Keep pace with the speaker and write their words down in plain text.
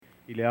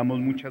y le damos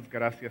muchas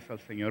gracias al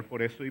Señor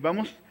por eso. Y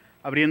vamos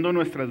abriendo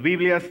nuestras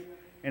Biblias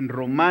en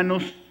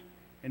Romanos,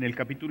 en el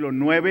capítulo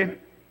 9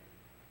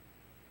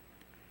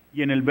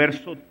 y en el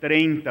verso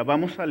 30.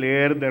 Vamos a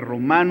leer de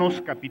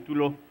Romanos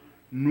capítulo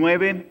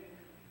 9,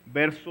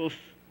 versos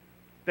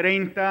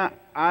 30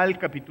 al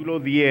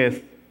capítulo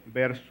 10,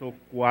 verso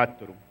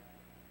 4.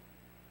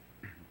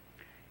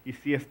 Y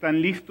si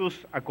están listos,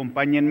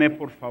 acompáñenme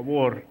por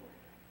favor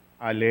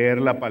a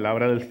leer la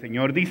palabra del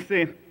Señor.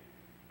 Dice: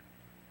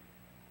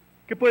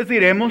 ¿qué pues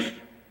diremos?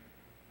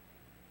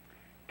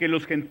 Que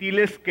los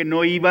gentiles que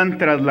no iban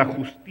tras la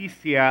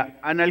justicia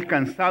han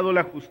alcanzado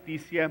la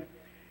justicia,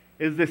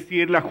 es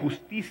decir, la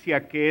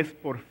justicia que es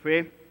por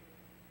fe.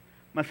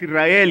 Mas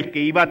Israel, que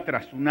iba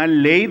tras una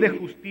ley de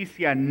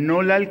justicia,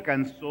 no la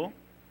alcanzó.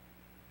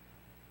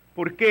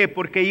 ¿Por qué?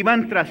 Porque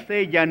iban tras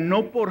ella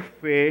no por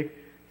fe,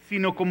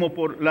 sino como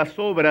por las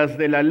obras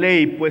de la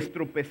ley, pues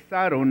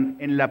tropezaron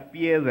en la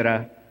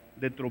piedra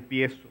de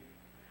tropiezo.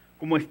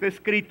 Como está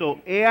escrito: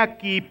 he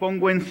aquí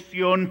pongo en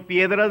Sión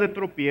piedra de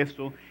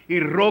tropiezo y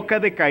roca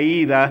de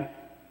caída,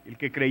 el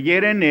que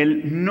creyere en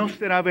él no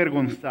será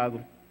avergonzado.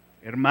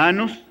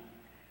 Hermanos,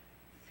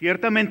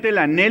 ciertamente el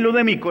anhelo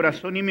de mi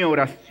corazón y mi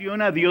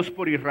oración a Dios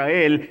por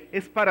Israel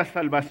es para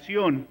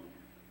salvación,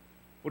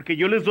 porque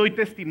yo les doy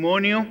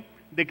testimonio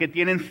de que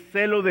tienen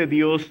celo de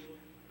Dios,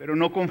 pero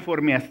no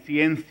conforme a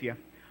ciencia,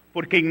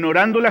 porque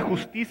ignorando la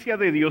justicia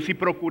de Dios y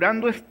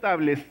procurando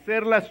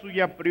establecer la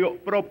suya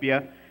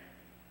propia,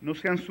 no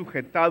se han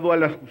sujetado a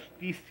la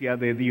justicia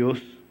de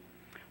Dios,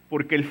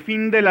 porque el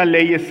fin de la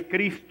ley es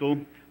Cristo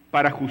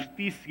para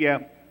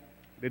justicia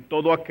de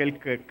todo aquel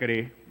que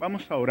cree.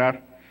 Vamos a orar.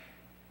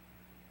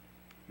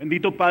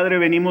 Bendito Padre,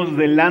 venimos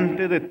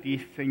delante de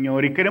ti,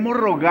 Señor, y queremos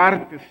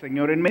rogarte,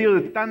 Señor, en medio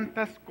de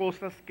tantas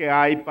cosas que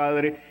hay,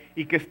 Padre,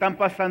 y que están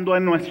pasando a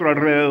nuestro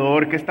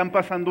alrededor, que están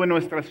pasando en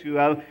nuestra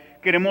ciudad,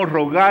 queremos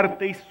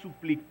rogarte y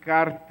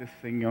suplicarte,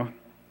 Señor,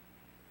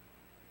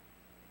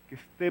 que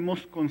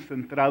estemos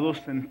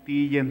concentrados en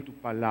ti y en tu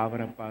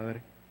palabra, Padre.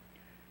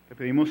 Te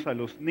pedimos a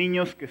los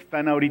niños que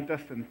están ahorita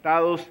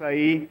sentados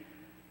ahí,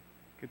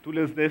 que tú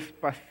les des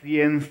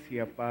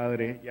paciencia,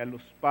 Padre, y a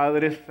los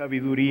padres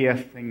sabiduría,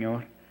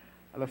 Señor.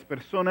 A las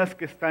personas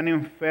que están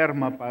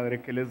enfermas,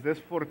 Padre, que les des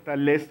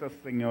fortaleza,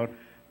 Señor,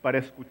 para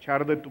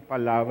escuchar de tu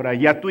palabra.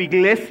 Y a tu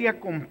iglesia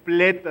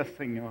completa,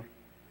 Señor,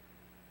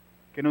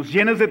 que nos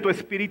llenes de tu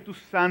Espíritu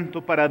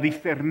Santo para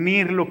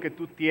discernir lo que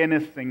tú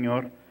tienes,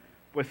 Señor,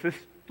 pues es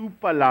tu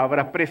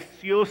palabra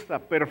preciosa,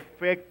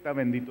 perfecta,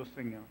 bendito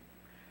Señor.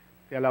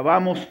 Te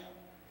alabamos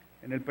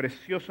en el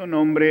precioso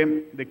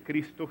nombre de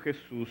Cristo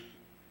Jesús.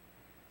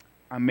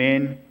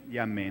 Amén y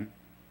amén.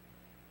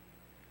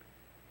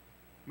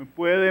 Me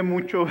puede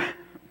mucho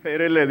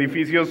ver el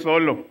edificio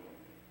solo.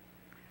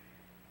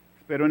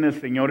 Espero en el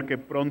Señor que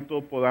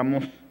pronto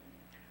podamos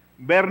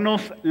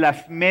vernos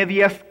las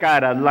medias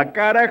caras, la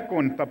cara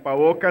con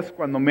tapabocas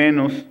cuando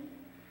menos,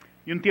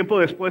 y un tiempo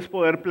después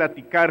poder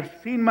platicar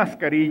sin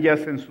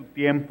mascarillas en su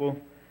tiempo,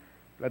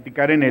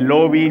 platicar en el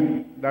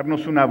lobby,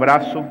 darnos un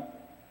abrazo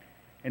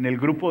en el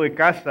grupo de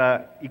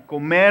casa y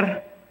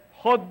comer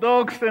hot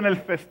dogs en el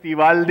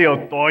festival de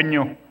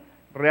otoño.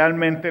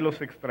 Realmente los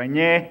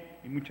extrañé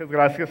y muchas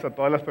gracias a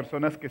todas las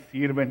personas que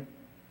sirven,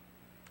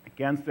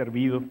 que han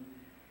servido.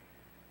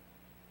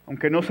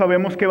 Aunque no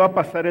sabemos qué va a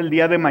pasar el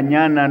día de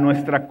mañana,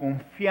 nuestra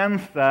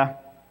confianza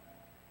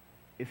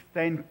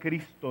está en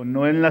Cristo,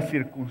 no en las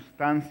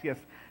circunstancias.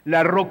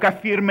 La roca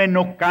firme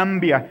no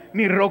cambia,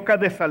 mi roca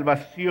de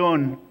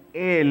salvación,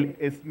 Él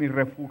es mi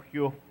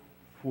refugio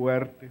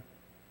fuerte.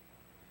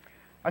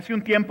 Hace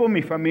un tiempo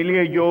mi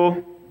familia y yo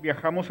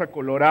viajamos a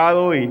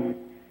Colorado y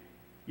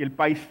el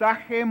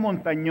paisaje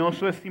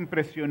montañoso es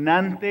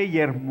impresionante y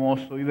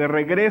hermoso. Y de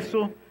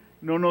regreso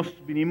no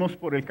nos vinimos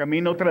por el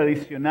camino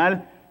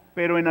tradicional,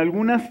 pero en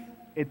algunas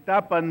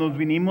etapas nos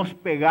vinimos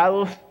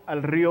pegados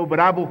al río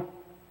Bravo,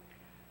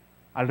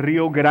 al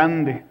río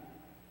Grande.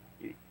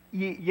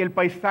 Y el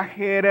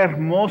paisaje era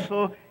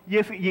hermoso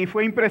y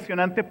fue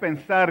impresionante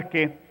pensar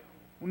que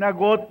una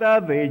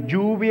gota de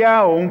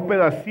lluvia o un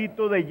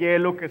pedacito de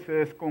hielo que se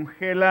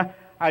descongela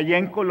allá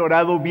en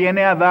Colorado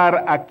viene a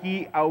dar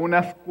aquí a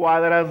unas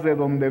cuadras de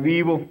donde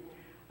vivo,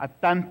 a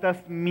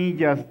tantas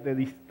millas de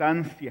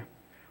distancia.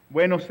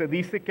 Bueno, se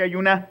dice que hay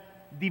una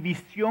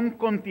división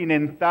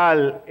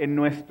continental en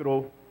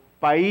nuestro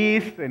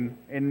país,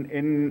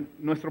 en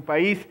nuestro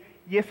país,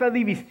 y esa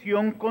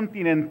división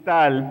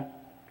continental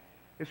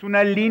es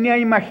una línea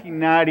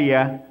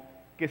imaginaria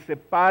que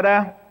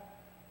separa,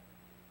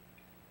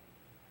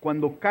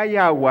 cuando cae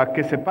agua,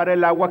 que separa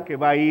el agua que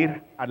va a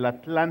ir al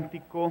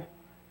Atlántico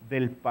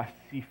del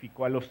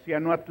Pacífico, al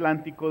Océano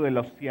Atlántico del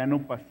Océano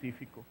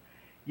Pacífico.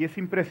 Y es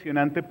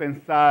impresionante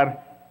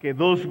pensar que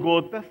dos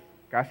gotas,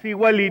 casi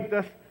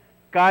igualitas,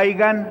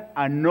 caigan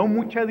a no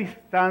mucha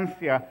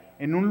distancia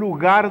en un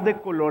lugar de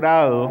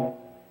Colorado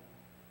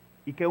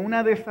y que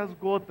una de esas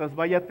gotas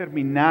vaya a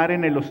terminar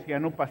en el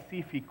Océano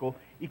Pacífico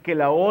y que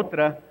la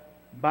otra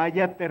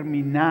vaya a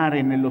terminar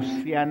en el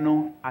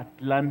Océano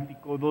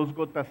Atlántico. Dos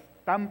gotas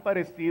tan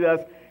parecidas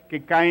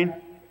que caen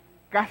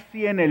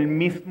casi en el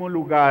mismo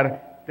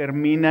lugar,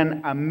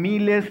 terminan a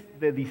miles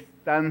de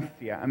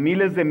distancia, a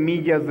miles de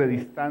millas de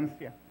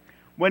distancia.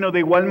 Bueno, de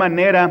igual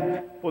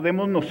manera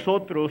podemos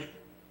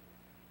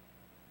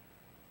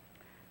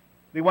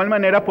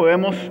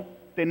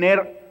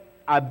tener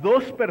a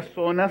dos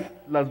personas,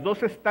 las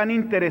dos están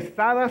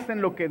interesadas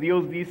en lo que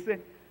Dios dice,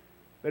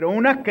 pero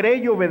una cree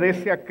y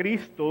obedece a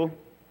Cristo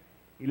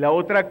y la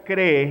otra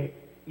cree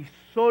y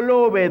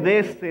solo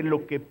obedece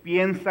lo que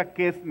piensa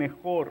que es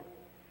mejor.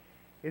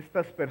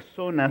 Estas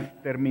personas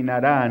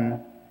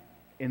terminarán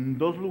en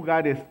dos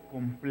lugares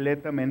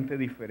completamente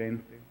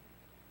diferentes.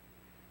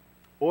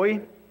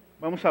 Hoy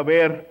vamos a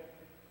ver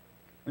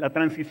la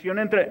transición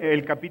entre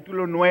el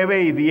capítulo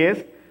 9 y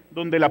 10,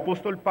 donde el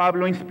apóstol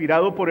Pablo,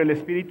 inspirado por el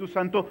Espíritu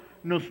Santo,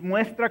 nos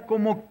muestra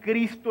cómo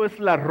Cristo es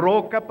la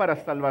roca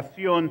para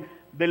salvación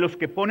de los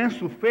que ponen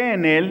su fe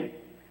en Él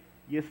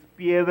y es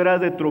piedra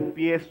de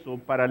tropiezo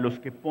para los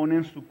que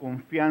ponen su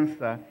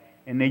confianza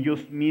en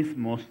ellos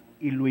mismos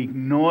y lo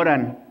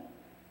ignoran.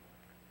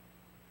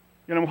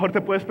 Y a lo mejor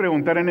te puedes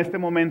preguntar en este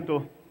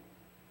momento,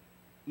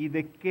 ¿y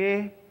de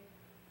qué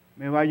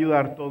me va a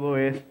ayudar todo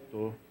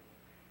esto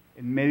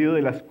en medio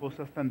de las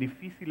cosas tan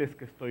difíciles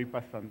que estoy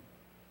pasando?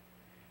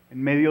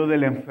 En medio de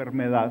la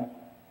enfermedad,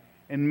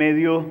 en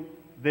medio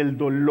del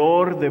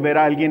dolor de ver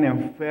a alguien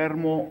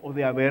enfermo o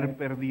de haber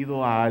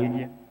perdido a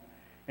alguien,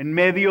 en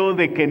medio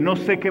de que no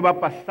sé qué va a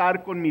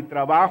pasar con mi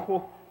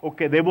trabajo o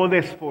que debo de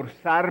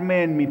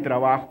esforzarme en mi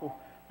trabajo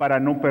para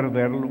no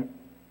perderlo.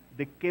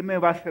 ¿De qué me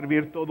va a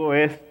servir todo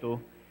esto?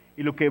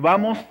 Y lo que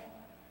vamos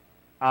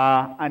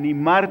a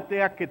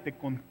animarte a que te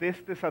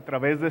contestes a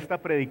través de esta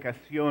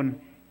predicación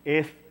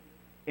es: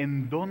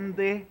 ¿en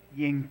dónde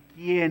y en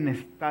quién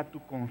está tu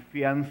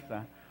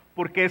confianza?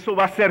 Porque eso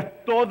va a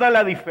hacer toda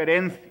la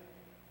diferencia.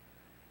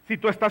 Si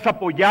tú estás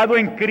apoyado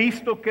en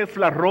Cristo, que es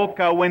la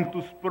roca, o en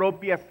tus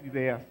propias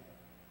ideas.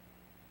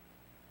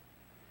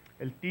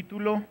 El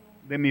título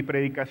de mi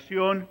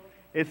predicación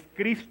es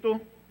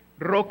Cristo,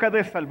 roca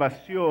de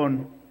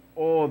salvación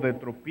o de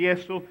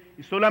tropiezo,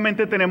 y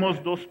solamente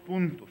tenemos 2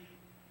 puntos.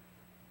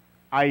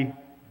 Hay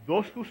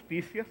 2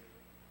 justicias,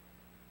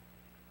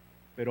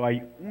 pero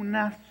hay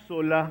una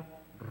sola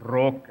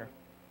roca.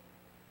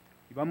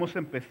 Y vamos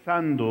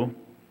empezando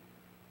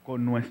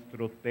con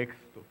nuestro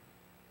texto.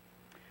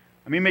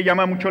 A mí me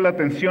llama mucho la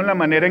atención la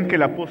manera en que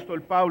el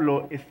apóstol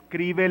Pablo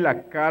escribe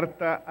la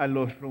carta a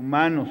los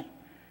romanos,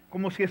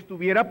 como si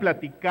estuviera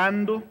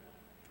platicando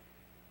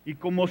y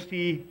como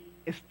si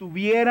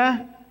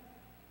estuviera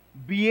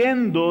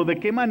viendo de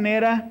qué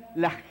manera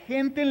la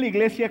gente en la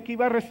iglesia que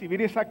iba a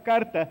recibir esa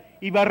carta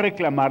iba a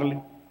reclamarle.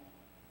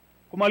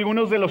 Como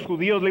algunos de los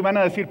judíos le iban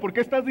a decir: ¿por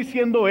qué estás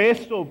diciendo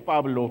eso,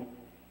 Pablo?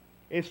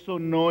 Eso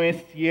no es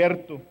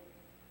cierto.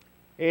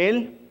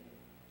 Él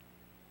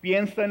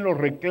piensa en los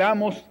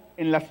reclamos,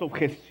 en las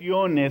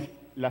objeciones,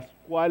 las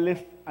cuales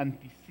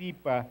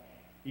anticipa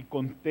y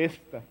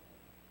contesta.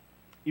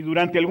 Y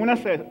durante algunas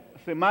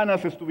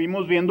semanas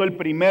estuvimos viendo el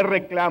primer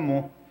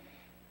reclamo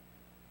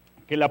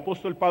que el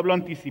apóstol Pablo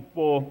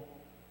anticipó,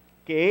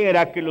 que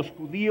era que los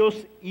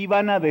judíos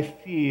iban a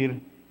decir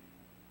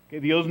que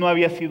Dios no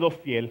había sido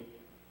fiel.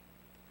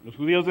 Los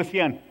judíos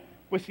decían: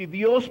 pues si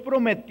Dios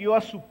prometió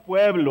a su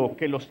pueblo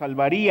que lo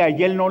salvaría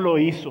y Él no lo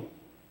hizo.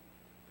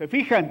 ¿Se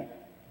fijan?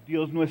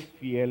 Dios no es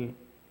fiel.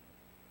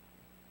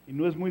 Y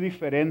no es muy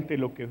diferente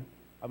lo que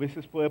a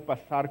veces puede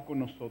pasar con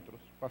nosotros.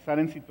 Pasar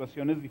en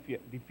situaciones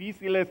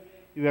difíciles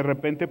y de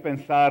repente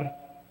pensar: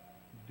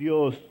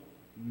 Dios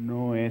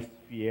no es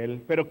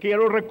fiel. Pero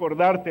quiero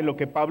recordarte lo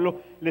que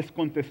Pablo les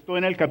contestó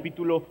en el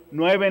capítulo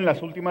 9, en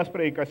las últimas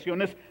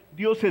predicaciones.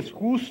 Dios es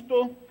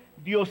justo,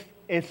 Dios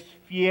es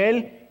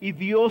fiel y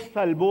Dios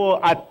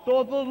salvó a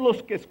todos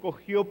los que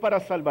escogió para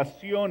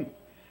salvación.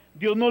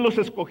 Dios no los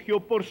escogió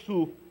por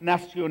su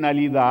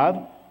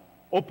nacionalidad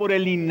o por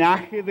el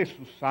linaje de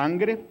su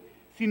sangre,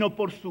 sino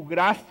por su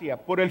gracia,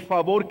 por el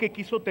favor que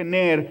quiso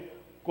tener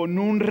con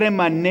un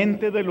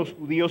remanente de los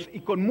judíos y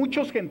con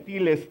muchos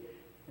gentiles,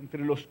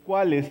 entre los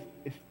cuales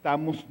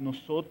estamos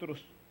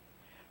nosotros.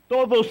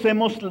 Todos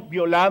hemos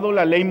violado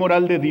la ley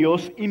moral de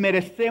Dios y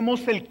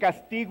merecemos el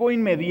castigo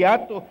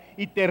inmediato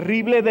y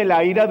terrible de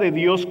la ira de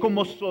Dios,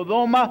 como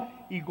Sodoma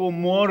y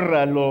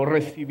Gomorra lo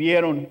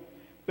recibieron.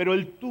 Pero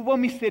Él tuvo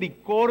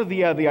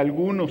misericordia de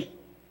algunos.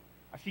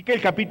 Así que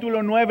el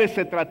capítulo 9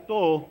 se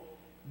trató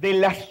de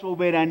la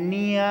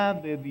soberanía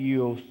de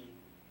Dios.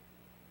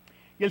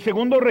 Y el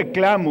segundo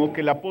reclamo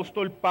que el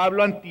apóstol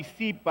Pablo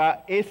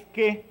anticipa es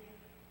que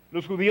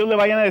los judíos le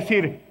vayan a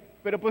decir: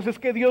 pero pues es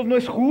que Dios no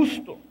es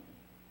justo.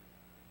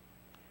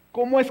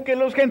 ¿Cómo es que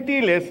los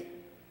gentiles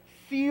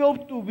sí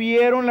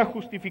obtuvieron la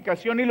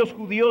justificación y los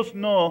judíos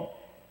no?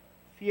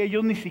 Si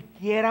ellos ni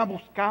siquiera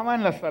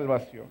buscaban la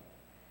salvación,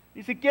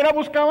 ni siquiera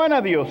buscaban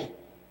a Dios.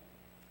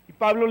 Y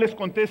Pablo les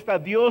contesta: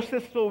 Dios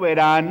es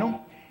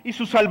soberano y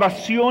su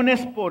salvación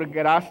es por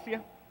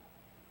gracia.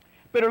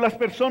 Pero las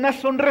personas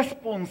son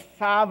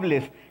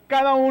responsables.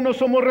 Cada uno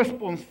somos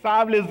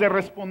responsables de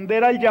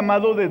responder al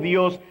llamado de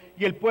Dios.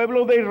 Y el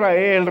pueblo de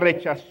Israel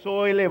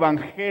rechazó el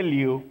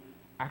evangelio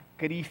a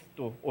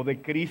Cristo o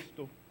de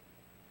Cristo.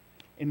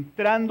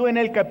 Entrando en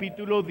el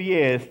capítulo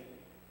 10,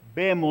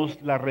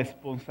 vemos la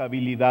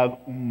responsabilidad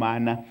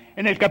humana.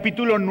 En el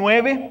capítulo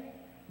 9,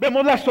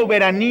 vemos la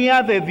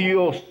soberanía de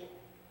Dios.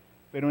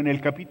 Pero en el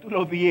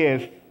capítulo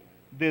 10,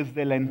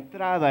 desde la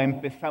entrada,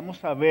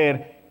 empezamos a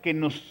ver que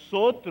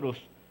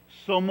nosotros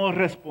somos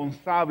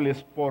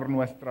responsables por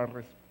nuestra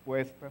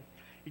respuesta.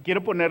 Y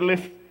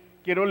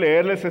quiero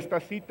leerles esta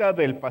cita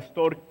del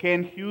pastor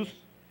Ken Hughes.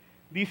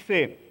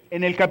 Dice,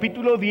 en el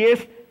capítulo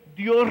 10,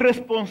 Dios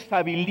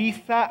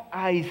responsabiliza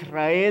a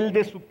Israel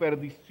de su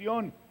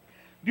perdición.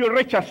 Dios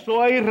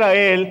rechazó a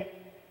Israel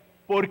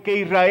porque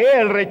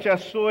Israel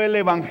rechazó el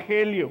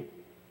Evangelio.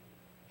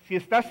 Si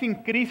estás sin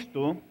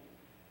Cristo,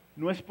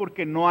 no es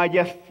porque no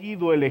hayas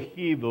sido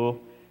elegido,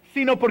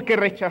 sino porque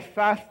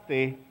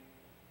rechazaste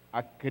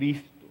a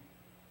Cristo.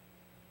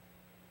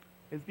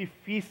 Es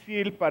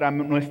difícil para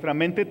nuestra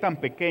mente tan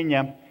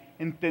pequeña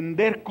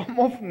entender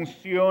cómo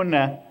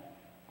funciona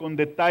con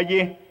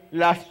detalle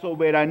la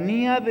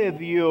soberanía de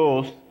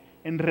Dios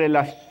en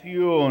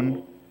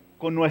relación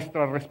con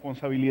nuestra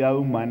responsabilidad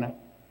humana.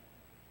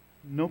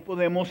 No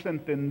podemos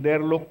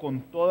entenderlo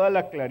con toda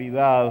la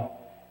claridad,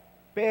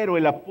 pero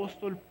el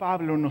apóstol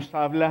Pablo nos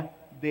habla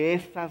de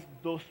esas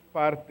dos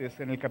partes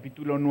en el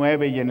capítulo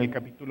 9 y en el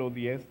capítulo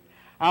 10.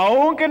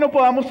 Aunque no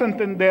podamos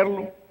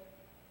entenderlo,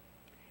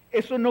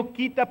 eso no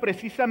quita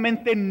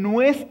precisamente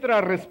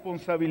nuestra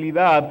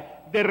responsabilidad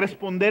de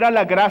responder a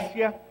la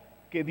gracia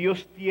que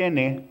Dios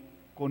tiene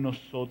con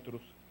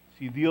nosotros.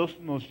 Si Dios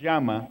nos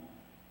llama,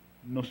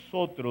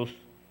 nosotros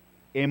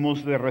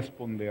hemos de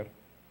responder.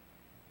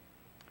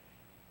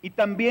 Y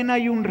también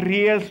hay un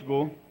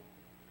riesgo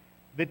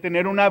de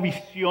tener una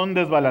visión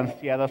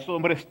desbalanceada,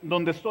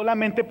 donde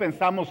solamente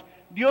pensamos,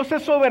 Dios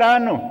es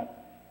soberano,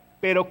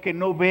 pero que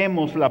no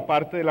vemos la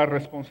parte de la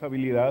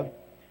responsabilidad.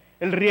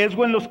 El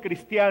riesgo en los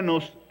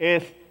cristianos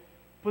es,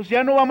 pues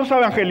ya no vamos a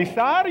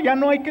evangelizar, ya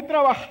no hay que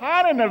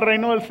trabajar en el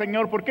reino del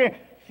Señor. ¿Por qué?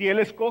 Si Él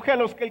escoge a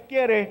los que Él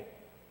quiere,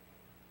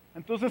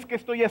 entonces ¿qué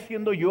estoy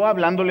haciendo yo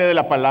hablándole de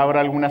la palabra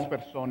a algunas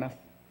personas?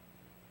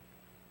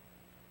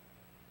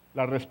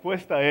 La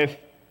respuesta es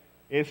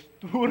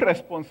tu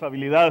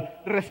responsabilidad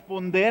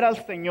responder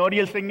al Señor, y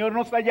el Señor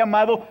nos ha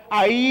llamado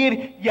a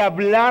ir y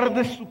hablar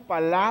de su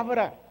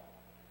palabra.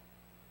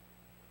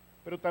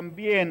 Pero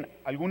también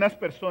algunas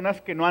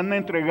personas que no han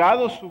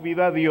entregado su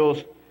vida a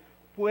Dios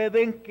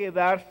pueden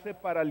quedarse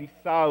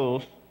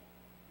paralizados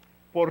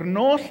por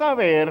no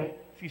saber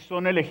si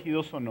son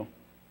elegidos o no.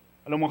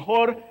 A lo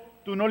mejor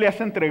tú no le has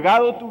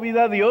entregado tu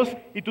vida a Dios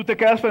y tú te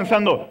quedas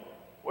pensando,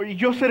 oye,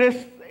 ¿yo seré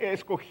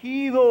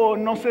escogido o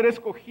no seré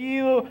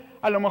escogido?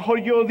 A lo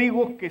mejor yo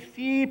digo que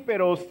sí,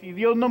 pero si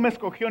Dios no me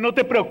escogió, no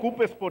te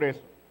preocupes por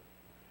eso.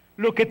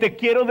 Lo que te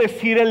quiero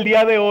decir el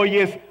día de hoy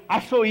es,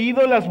 ¿has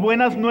oído las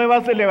buenas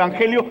nuevas del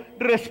Evangelio?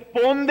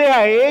 Responde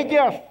a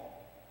ellas.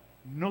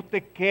 No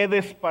te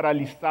quedes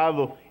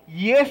paralizado.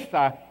 Y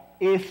esa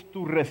es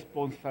tu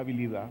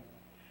responsabilidad.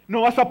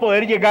 No vas a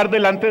poder llegar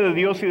delante de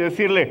Dios y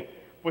decirle,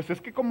 pues es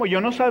que como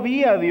yo no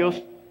sabía,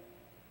 Dios,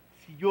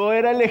 si yo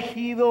era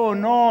elegido o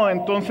no,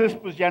 entonces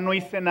pues ya no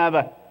hice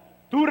nada.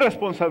 Tu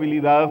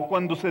responsabilidad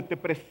cuando se te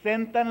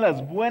presentan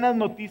las buenas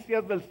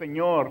noticias del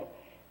Señor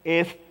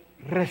es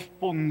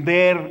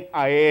responder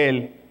a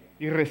Él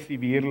y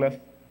recibirlas.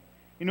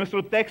 Y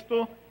nuestro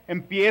texto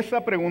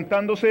empieza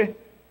preguntándose,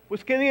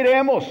 pues ¿qué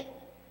diremos?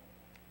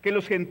 Que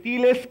los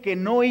gentiles que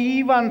no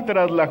iban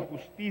tras la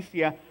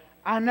justicia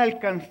han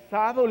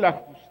alcanzado la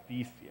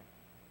justicia.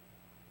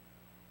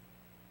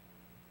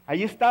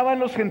 Ahí estaban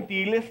los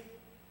gentiles,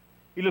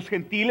 y los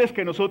gentiles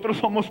que nosotros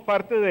somos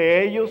parte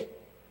de ellos.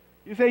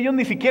 Dice, ellos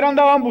ni siquiera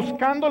andaban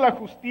buscando la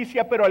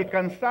justicia, pero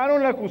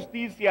alcanzaron la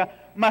justicia.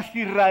 Mas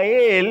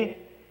Israel,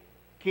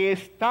 que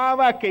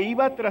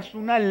iba tras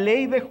una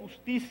ley de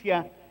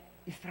justicia,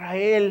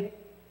 Israel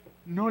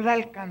no la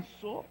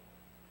alcanzó.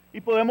 Y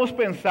podemos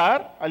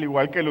pensar, al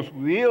igual que los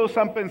judíos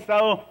han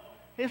pensado,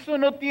 eso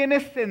no tiene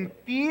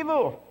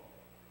sentido.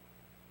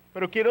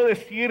 Pero quiero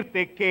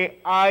decirte que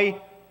hay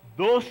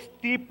dos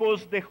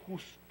tipos de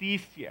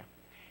justicia.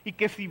 Y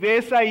que si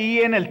ves ahí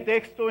en el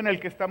texto en el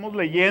que estamos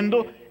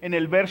leyendo, en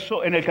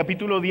el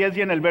capítulo 10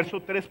 y en el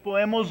verso 3,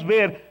 podemos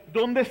ver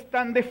dónde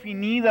están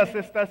definidas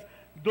estas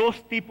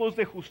dos tipos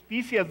de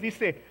justicias.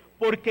 Dice,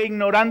 porque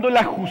ignorando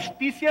la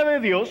justicia de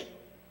Dios,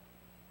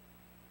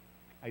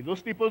 hay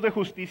dos tipos de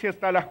justicia,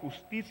 está la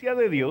justicia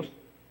de Dios,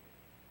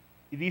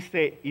 y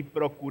dice, y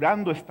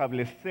procurando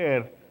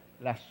establecer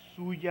la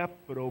suya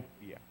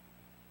propia.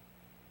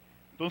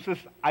 Entonces,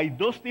 hay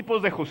dos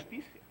tipos de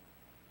justicia.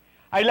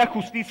 Hay la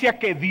justicia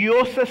que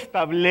Dios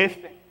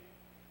establece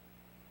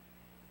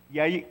y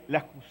hay la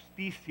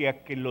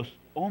justicia que los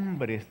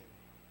hombres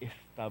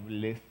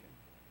establecen.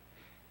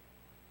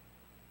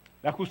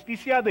 La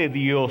justicia de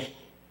Dios.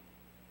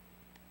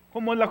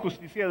 ¿Cómo es la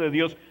justicia de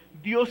Dios?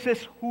 Dios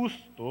es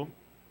justo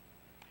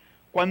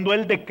cuando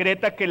Él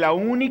decreta que la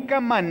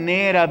única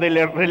manera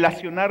de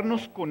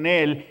relacionarnos con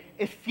Él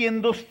es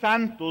siendo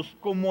santos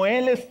como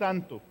Él es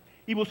santo.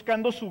 y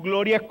buscando su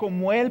gloria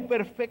como Él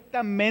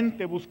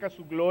perfectamente busca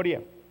su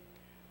gloria.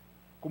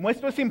 Como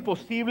esto es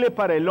imposible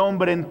para el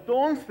hombre,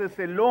 entonces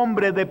el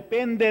hombre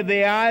depende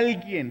de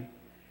alguien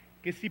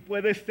que sí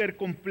puede ser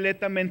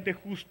completamente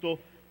justo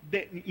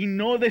y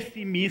no de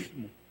sí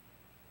mismo,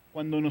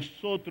 cuando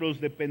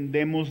nosotros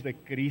dependemos de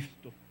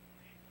Cristo.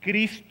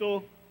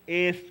 Cristo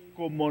es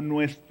como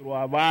nuestro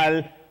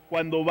aval.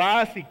 Cuando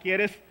vas y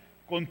quieres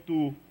con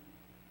tu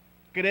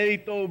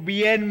crédito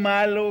bien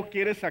malo,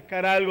 quieres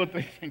sacar algo, te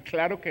dicen,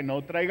 claro que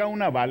no, traiga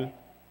un aval.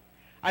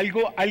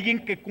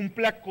 Alguien que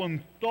cumpla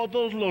con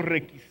todos los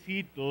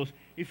requisitos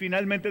y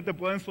finalmente te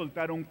pueden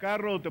soltar un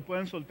carro o te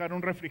pueden soltar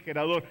un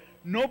refrigerador.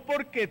 No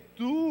porque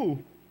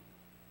tú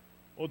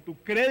o tu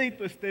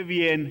crédito esté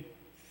bien,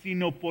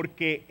 sino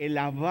porque el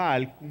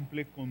aval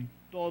cumple con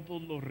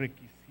todos los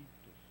requisitos.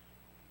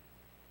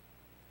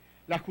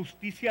 La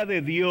justicia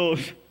de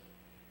Dios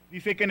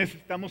dice que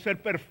necesitamos ser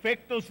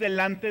perfectos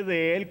delante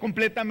de Él,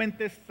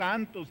 completamente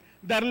santos,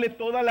 darle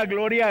toda la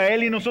gloria a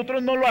Él, y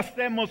nosotros no lo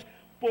hacemos.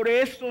 Por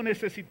eso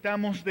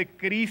necesitamos de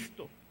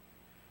Cristo.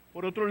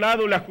 Por otro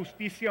lado, la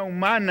justicia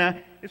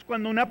humana es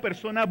cuando una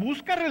persona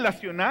busca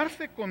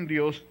relacionarse con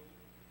Dios,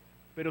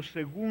 pero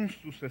según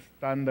sus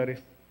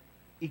estándares,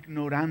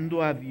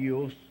 ignorando a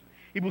Dios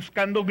y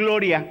buscando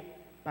gloria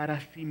para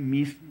sí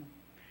mismo,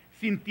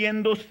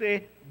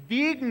 sintiéndose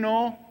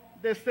digno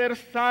de ser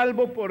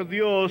salvo por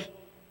Dios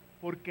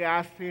porque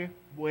hace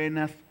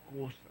buenas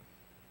cosas.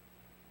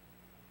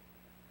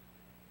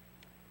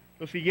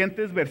 Los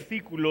siguientes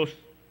versículos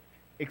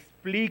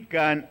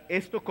explican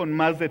esto con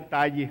más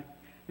detalle,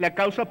 la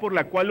causa por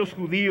la cual los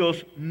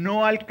judíos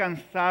no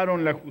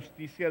alcanzaron la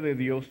justicia de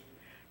Dios.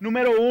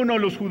 Número 1,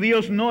 los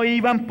judíos no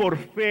iban por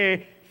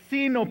fe,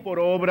 sino por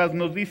obras.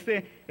 Nos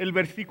dice el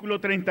versículo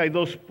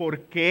 32,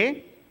 ¿por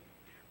qué?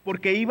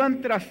 Porque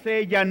iban tras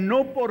ella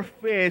no por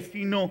fe,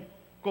 sino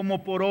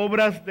como por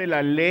obras de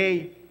la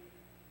ley.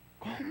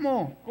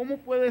 ¿Cómo? ¿Cómo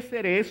puede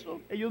ser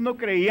eso? Ellos no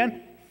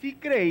creían, sí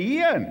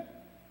creían,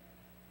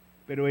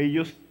 pero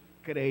ellos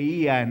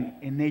creían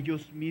en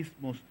ellos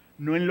mismos,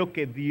 no en lo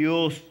que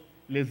Dios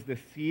les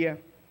decía.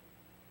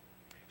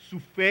 Su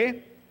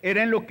fe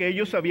era en lo que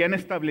ellos habían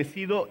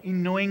establecido y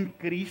no en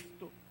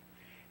Cristo.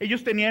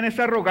 Ellos tenían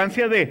esa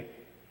arrogancia de,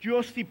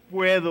 yo sí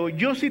puedo,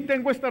 yo sí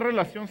tengo esta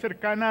relación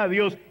cercana a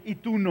Dios y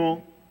tú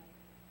no.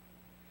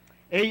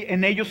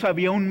 En ellos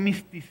había un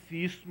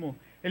misticismo,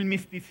 el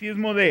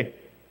misticismo de,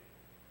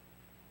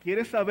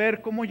 ¿quieres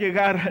saber cómo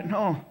llegar?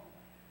 No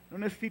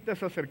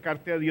necesitas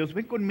acercarte a Dios,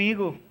 ven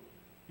conmigo.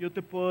 Yo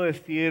te puedo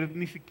decir,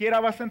 ni siquiera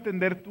vas a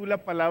entender tú la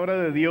palabra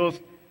de Dios.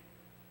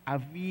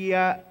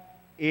 Había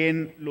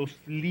en los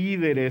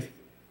líderes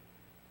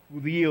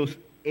judíos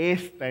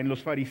en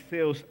los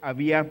fariseos,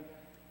 había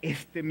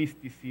este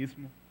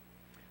misticismo.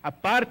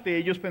 Aparte,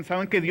 ellos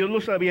pensaban que Dios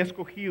los había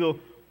escogido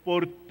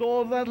por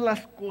todas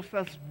las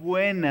cosas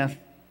buenas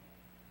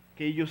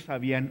que ellos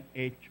habían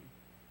hecho.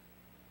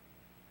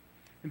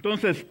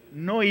 Entonces,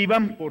 no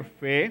iban por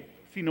fe,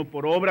 sino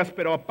por obras,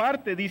 pero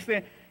aparte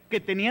dice que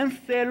tenían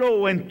celo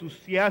o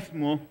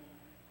entusiasmo,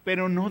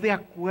 pero no de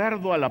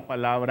acuerdo a la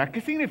palabra.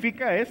 ¿Qué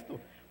significa esto?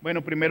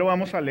 Bueno, primero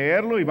vamos a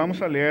leerlo y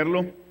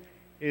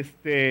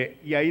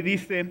ahí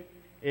dice,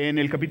 en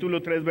el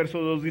capítulo 3, verso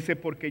 2, dice,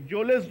 porque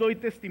yo les doy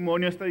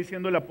testimonio, está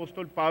diciendo el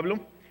apóstol Pablo,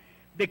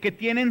 de que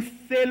tienen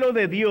celo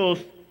de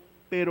Dios,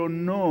 pero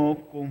no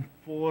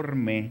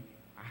conforme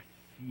a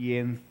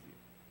ciencia.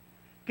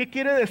 ¿Qué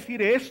quiere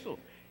decir eso?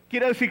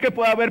 Quiere decir que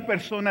puede haber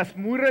personas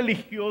muy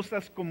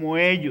religiosas como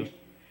ellos.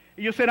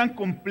 Ellos eran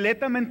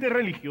completamente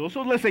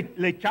religiosos,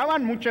 le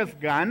echaban muchas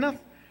ganas.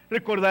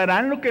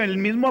 Recordarán lo que el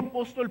mismo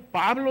apóstol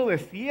Pablo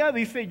decía,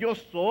 dice, yo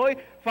soy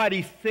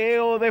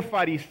fariseo de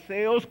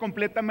fariseos,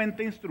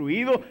 completamente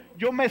instruido,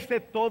 yo me sé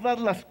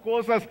todas las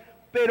cosas,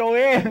 pero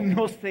él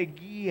no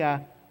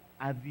seguía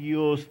a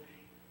Dios.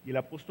 Y el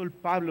apóstol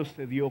Pablo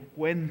se dio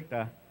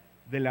cuenta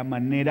de la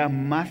manera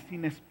más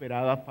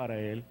inesperada para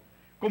él.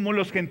 Como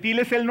los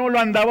gentiles, él no lo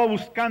andaba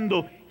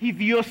buscando y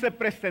Dios se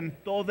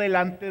presentó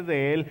delante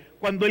de él.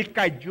 Cuando él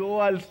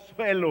cayó al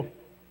suelo,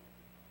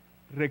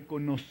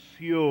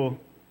 reconoció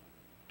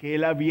que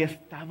él había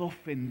estado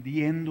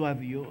ofendiendo a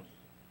Dios.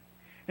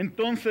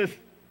 Entonces,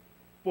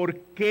 ¿por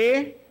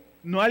qué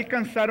no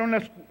alcanzaron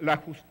la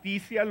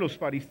justicia los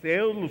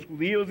fariseos, los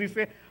judíos?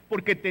 Dice,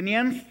 porque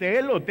tenían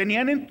celo,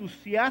 tenían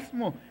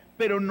entusiasmo,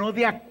 pero no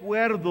de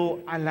acuerdo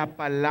a la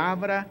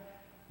palabra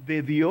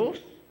de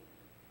Dios.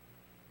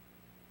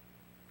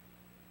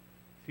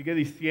 Sigue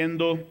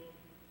diciendo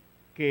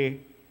que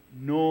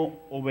no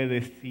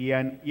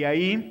obedecían. Y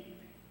ahí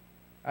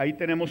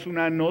tenemos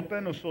una nota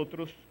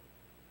nosotros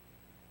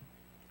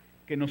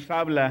que nos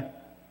habla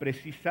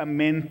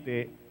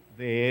precisamente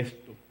de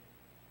esto.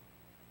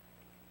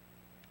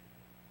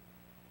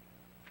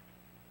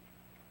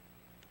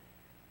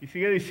 Y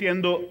sigue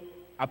diciendo,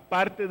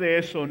 aparte de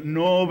eso,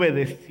 no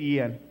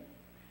obedecían.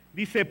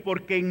 Dice,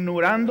 porque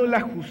ignorando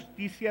la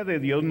justicia de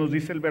Dios, nos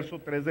dice el verso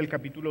 3 del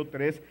capítulo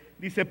 3,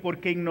 dice,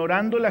 porque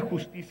ignorando la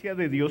justicia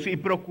de Dios y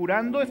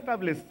procurando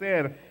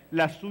establecer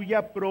la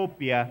suya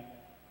propia,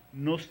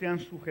 no se han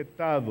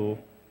sujetado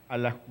a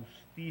la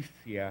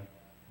justicia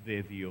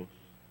de Dios.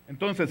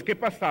 Entonces, ¿qué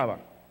pasaba?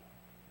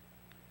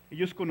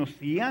 Ellos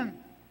conocían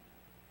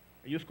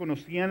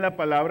la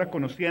palabra,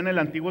 conocían el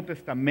Antiguo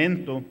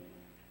Testamento,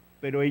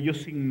 pero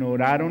ellos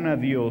ignoraron a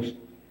Dios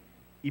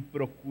y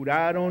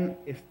procuraron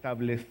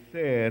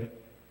establecer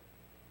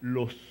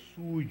lo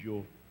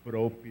suyo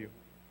propio.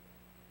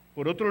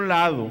 Por otro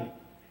lado,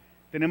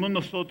 tenemos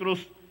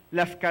nosotros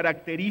las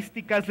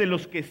características de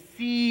los que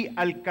sí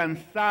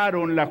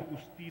alcanzaron la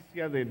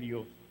justicia de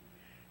Dios.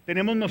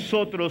 Tenemos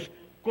nosotros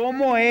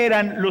cómo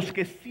eran los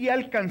que sí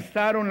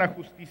alcanzaron la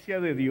justicia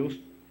de Dios.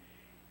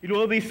 Y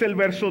luego dice el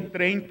verso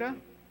 30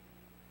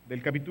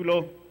 del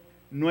capítulo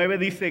 9,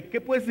 dice,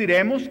 ¿qué pues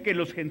diremos? Que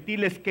los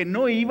gentiles que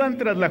no iban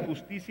tras la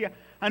justicia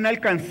han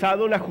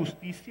alcanzado la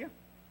justicia,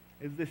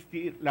 es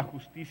decir, la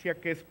justicia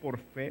que es por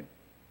fe.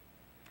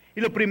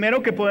 Y lo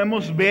primero que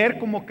podemos ver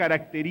como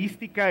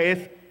característica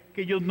es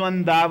que ellos no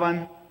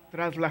andaban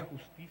tras la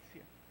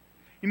justicia.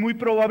 Y muy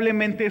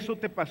probablemente eso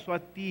te pasó a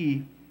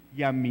ti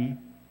y a mí.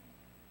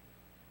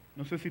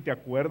 No sé si te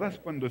acuerdas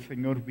cuando el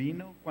Señor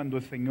vino, cuando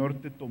el Señor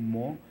te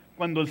tomó,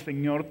 cuando el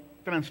Señor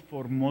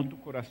transformó tu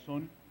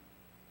corazón.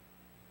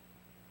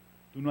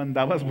 Tú no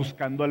andabas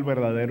buscando al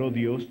verdadero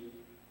Dios.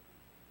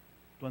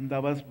 Tú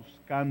andabas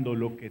buscando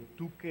lo que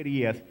tú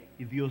querías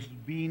y Dios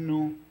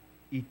vino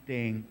y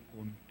te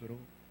encontró.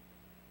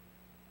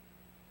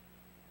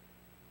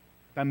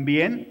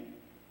 También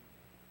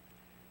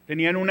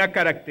tenían una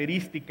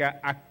característica,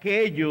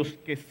 aquellos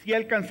que sí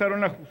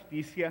alcanzaron la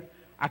justicia,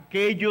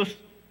 aquellos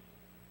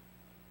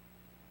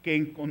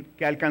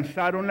que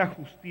alcanzaron la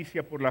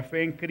justicia por la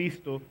fe en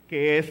Cristo,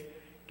 que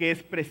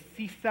es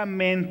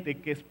precisamente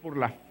que es por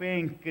la fe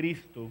en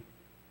Cristo,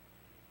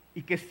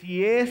 y que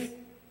si es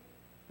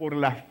por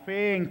la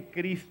fe en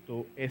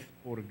Cristo es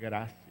por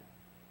gracia.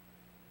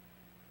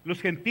 Los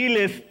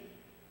gentiles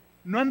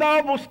no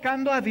andaban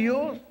buscando a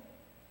Dios.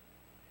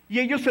 Y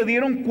ellos se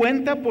dieron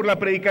cuenta por la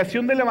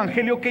predicación del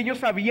Evangelio que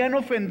ellos habían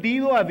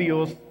ofendido a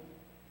Dios.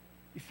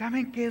 ¿Y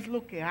saben qué es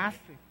lo que hace?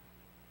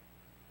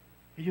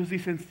 Ellos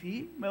dicen,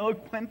 sí, me doy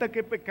cuenta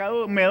que he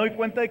pecado, me doy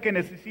cuenta de que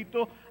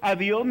necesito a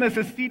Dios,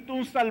 necesito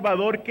un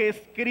Salvador que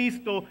es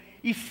Cristo.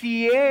 Y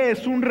si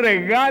es un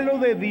regalo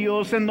de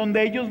Dios en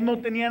donde ellos no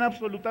tenían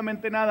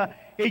absolutamente nada,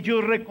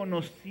 ellos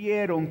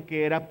reconocieron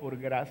que era por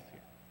gracia,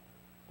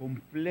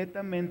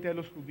 completamente a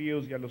los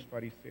judíos y a los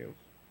fariseos.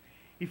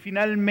 Y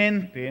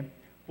finalmente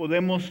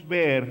podemos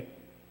ver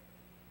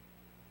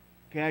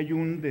que hay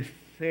un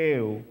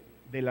deseo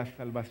de la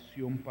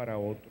salvación para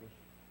otros.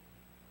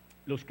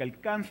 Los que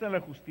alcanzan la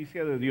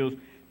justicia de Dios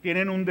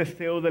tienen un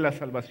deseo de la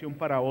salvación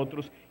para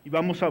otros, y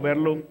vamos a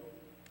verlo.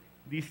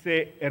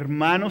 Dice,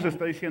 hermanos,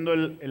 está diciendo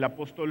el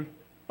apóstol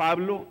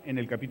Pablo en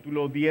el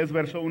capítulo 10,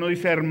 verso 1,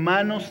 dice,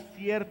 hermanos,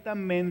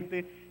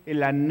 ciertamente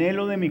el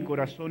anhelo de mi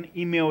corazón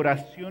y mi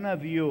oración a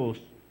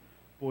Dios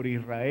por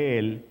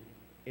Israel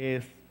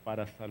es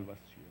para salvación.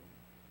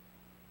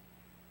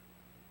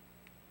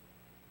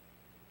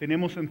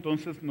 Tenemos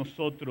entonces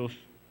nosotros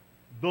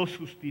dos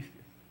justicias.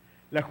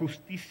 La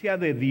justicia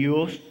de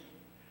Dios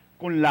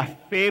con la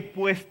fe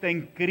puesta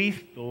en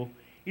Cristo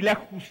y la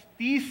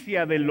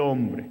justicia del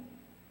hombre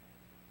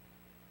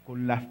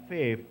con la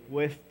fe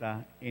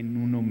puesta en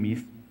uno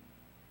mismo.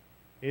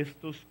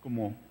 Estos,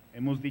 como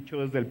hemos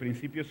dicho desde el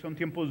principio, son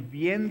tiempos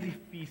bien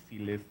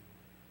difíciles.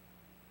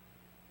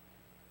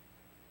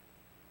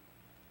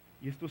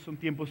 Y estos son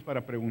tiempos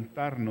para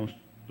preguntarnos,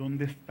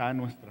 ¿dónde está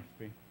nuestra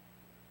fe?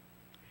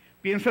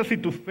 Piensa si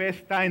tu fe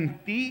está en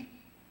ti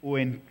o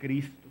en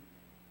Cristo.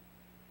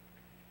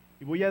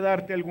 Y voy a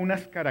darte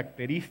algunas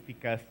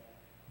características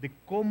de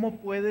cómo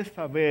puedes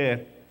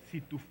saber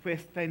si tu fe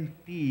está en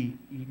ti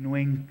y no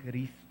en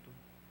Cristo.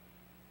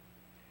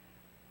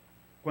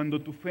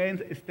 Cuando tu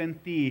fe está en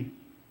ti,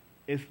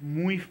 es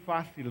muy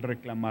fácil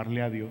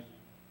reclamarle a Dios.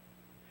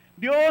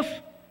 Dios,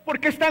 ¿por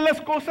qué están las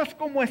cosas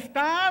como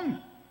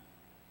están?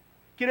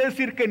 Quiere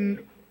decir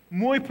que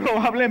muy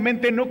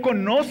probablemente no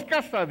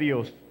conozcas a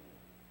Dios.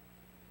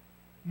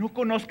 No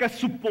conozcas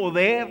su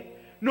poder,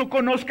 no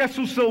conozcas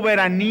su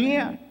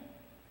soberanía.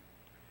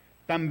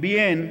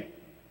 También,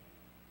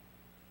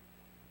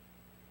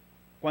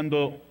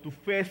 cuando tu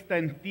fe está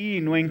en ti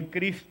y no en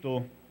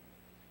Cristo,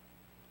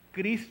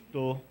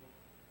 Cristo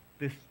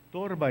te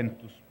estorba en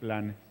tus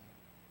planes.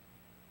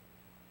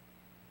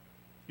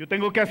 Yo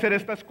tengo que hacer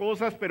estas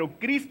cosas, pero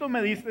Cristo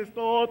me dice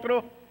esto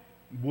otro.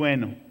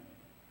 Bueno,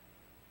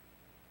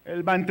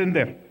 Él va a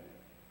entender.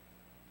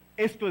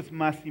 Esto es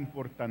más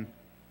importante.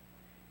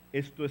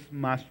 Esto es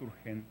más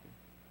urgente.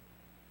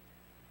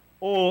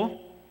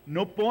 O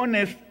no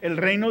pones el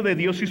reino de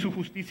Dios y su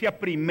justicia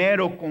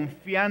primero,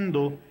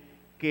 confiando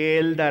que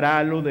Él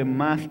dará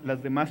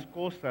las demás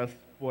cosas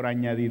por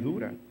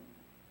añadidura.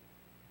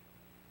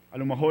 A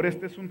lo mejor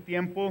este es un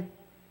tiempo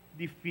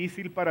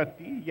difícil para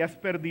ti, ya has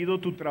perdido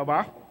tu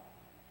trabajo.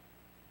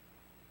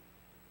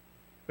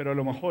 Pero a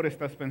lo mejor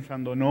estás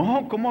pensando,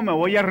 no, ¿cómo me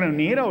voy a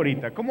reunir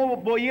ahorita? ¿Cómo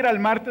voy a ir al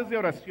martes de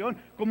oración?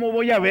 ¿Cómo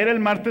voy a ver el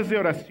martes de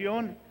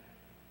oración?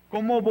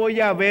 ¿Cómo voy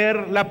a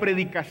ver la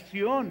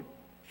predicación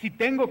si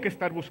tengo que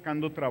estar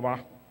buscando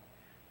trabajo,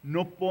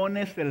 no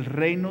pones el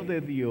reino de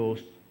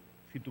Dios,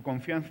 si tu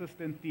confianza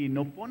está en ti,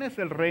 no pones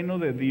el reino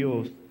de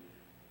Dios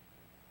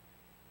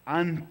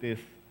antes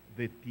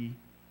de ti.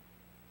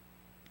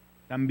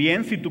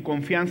 También si tu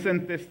confianza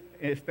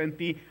está en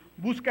ti,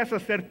 buscas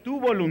hacer tu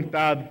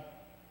voluntad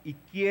y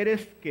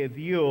quieres que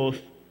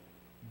Dios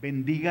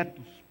bendiga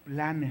tus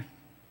planes.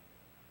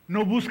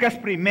 No buscas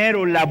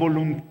primero la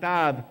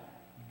voluntad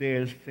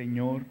del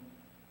Señor.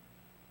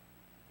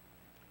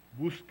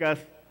 Buscas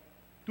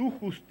tu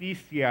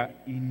justicia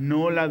y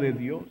no la de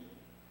Dios.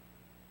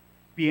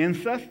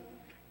 Piensas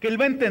que Él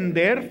va a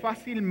entender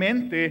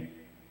fácilmente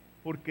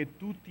porque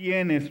tú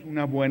tienes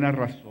una buena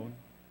razón.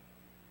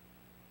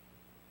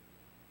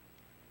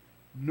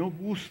 No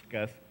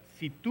buscas,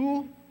 si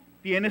tú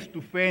tienes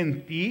tu fe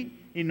en ti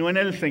y no en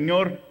el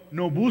Señor,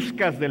 no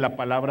buscas de la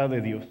palabra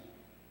de Dios.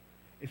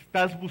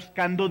 Estás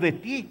buscando de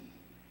ti,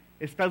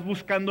 estás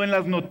buscando en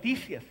las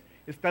noticias,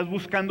 estás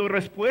buscando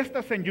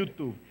respuestas en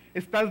YouTube,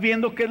 estás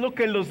viendo qué es lo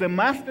que los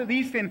demás te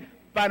dicen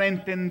para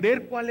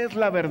entender cuál es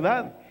la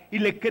verdad. Y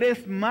le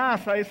crees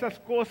más a esas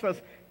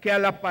cosas que a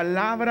la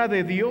palabra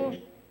de Dios.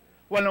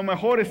 O a lo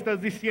mejor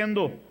estás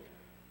diciendo,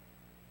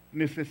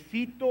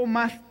 necesito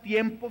más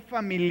tiempo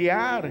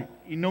familiar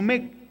y no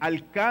me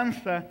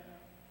alcanza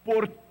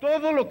por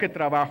todo lo que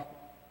trabajo.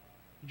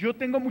 Yo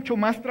tengo mucho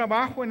más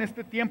trabajo en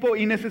este tiempo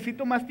y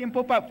necesito más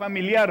tiempo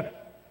familiar.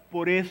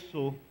 Por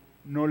eso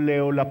no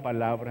leo la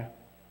palabra.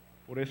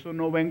 Por eso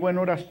no vengo en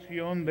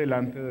oración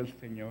delante del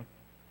Señor.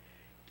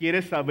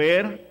 ¿Quieres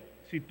saber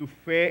si tu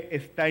fe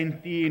está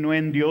en ti y no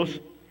en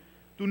Dios?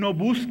 Tú no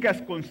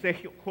buscas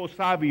consejo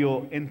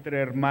sabio entre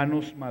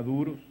hermanos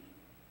maduros.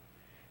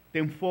 Te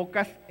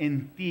enfocas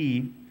en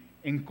ti,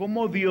 en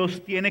cómo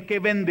Dios tiene que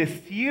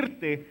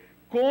bendecirte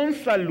con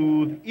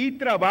salud y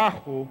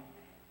trabajo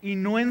y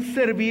no en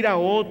servir a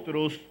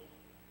otros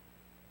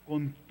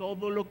con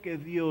todo lo que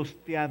Dios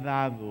te ha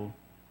dado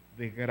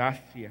de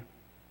gracia.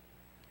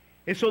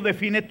 Eso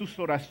define tus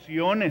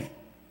oraciones.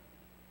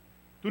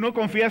 Tú no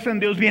confías en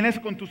Dios, vienes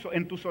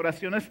en tus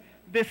oraciones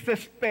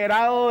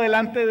desesperado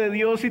delante de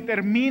Dios y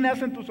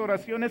terminas en tus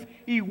oraciones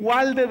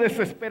igual de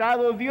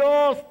desesperado.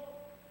 Dios,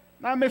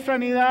 dame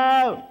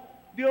sanidad.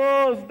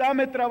 Dios,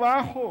 dame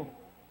trabajo.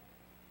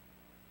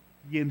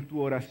 Y en tu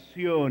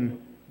oración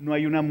no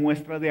hay una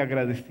muestra de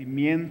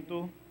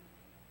agradecimiento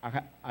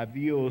a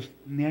Dios,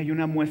 ni hay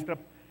una muestra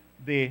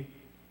de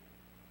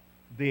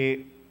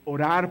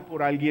orar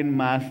por alguien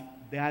más,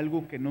 de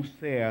algo que no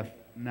seas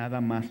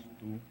nada más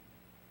tú.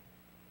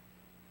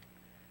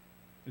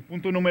 El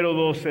punto número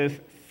 2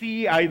 es,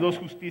 sí hay dos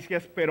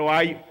justicias, pero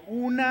hay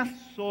una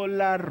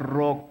sola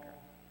roca.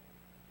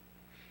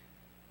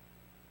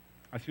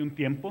 Hace un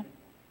tiempo,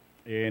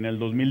 en el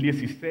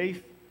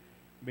 2016,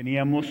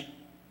 veníamos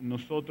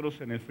nosotros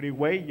en el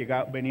freeway,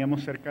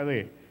 veníamos cerca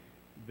de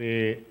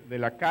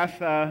la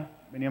casa,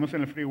 veníamos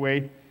en el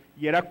freeway,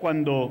 y era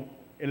cuando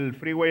el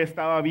freeway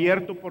estaba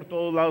abierto por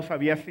todos lados,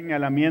 había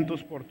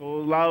señalamientos por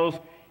todos lados,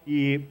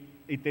 y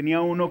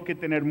tenía uno que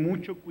tener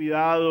mucho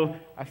cuidado,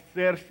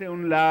 hacerse a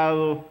un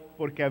lado,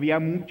 porque había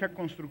mucha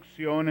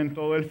construcción en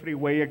todo el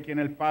freeway aquí en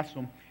El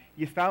Paso.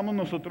 Y estábamos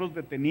nosotros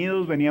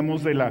detenidos,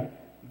 veníamos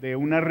de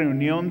una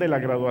reunión de la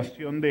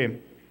graduación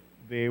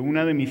de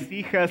una de mis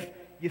hijas,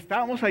 y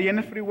estábamos allá en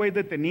el freeway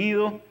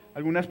detenido.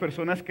 Algunas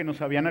personas que nos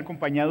habían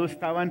acompañado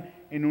estaban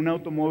en un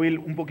automóvil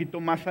un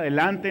poquito más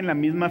adelante, en la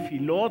misma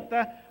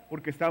filota,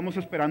 porque estábamos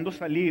esperando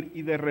salir,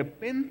 y de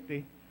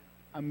repente,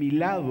 a mi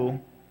lado,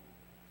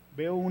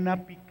 veo una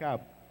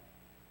pickup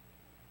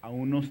a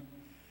unos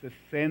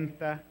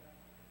 60,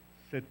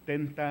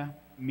 70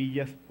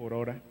 millas por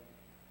hora.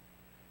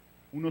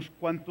 Unos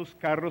cuantos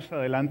carros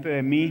adelante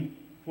de mí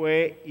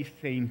fue y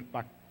se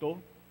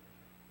impactó.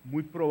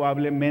 Muy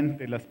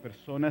probablemente las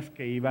personas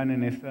que iban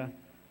en esa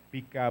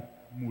pickup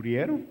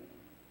murieron.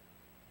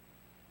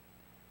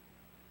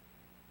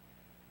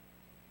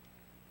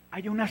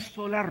 Hay una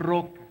sola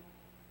roca,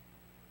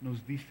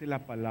 nos dice la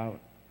palabra.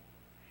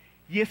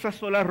 Y esa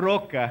sola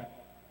roca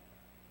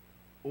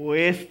o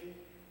es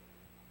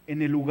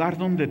en el lugar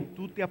donde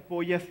tú te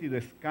apoyas y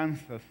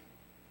descansas,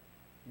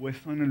 o es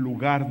en el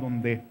lugar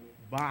donde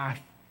vas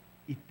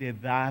y te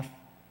das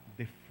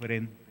de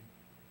frente.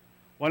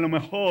 O a lo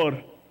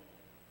mejor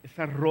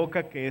esa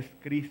roca que es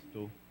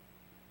Cristo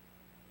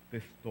te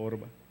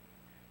estorba.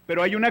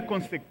 Pero hay una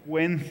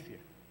consecuencia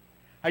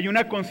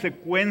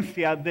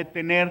de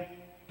tener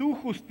tu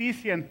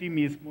justicia en ti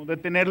mismo, de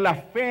tener la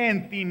fe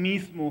en ti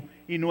mismo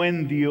y no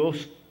en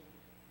Dios.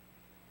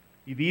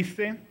 Y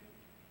dice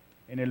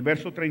en el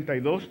verso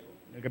 32,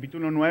 en el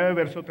capítulo 9,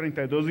 verso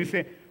 32,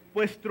 dice,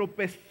 pues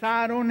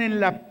tropezaron en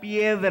la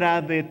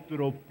piedra de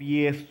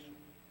tropiezo.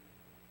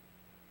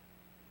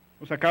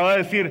 Nos acaba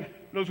de decir,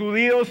 los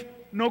judíos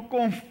no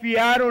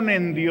confiaron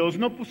en Dios,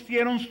 no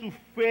pusieron su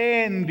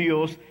fe en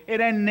Dios,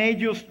 era en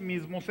ellos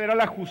mismos, era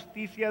la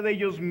justicia de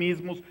ellos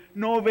mismos,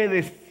 no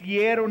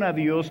obedecieron a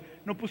Dios,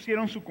 no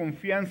pusieron su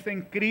confianza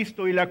en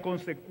Cristo, y la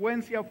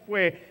consecuencia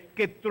fue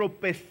que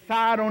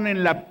tropezaron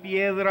en la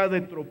piedra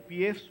de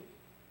tropiezo.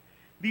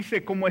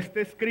 Dice, como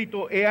está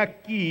escrito, he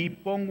aquí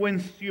pongo en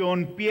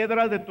Sión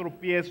piedra de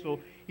tropiezo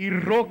y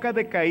roca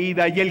de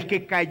caída, y el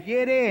que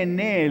cayere en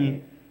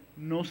él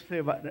no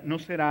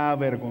será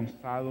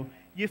avergonzado.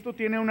 Y esto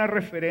tiene una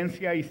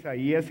referencia a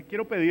Isaías. Y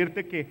quiero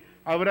pedirte que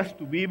abras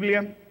tu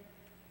Biblia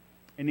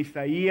en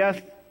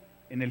Isaías,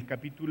 en el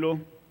capítulo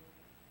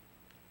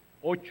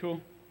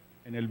 8,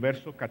 en el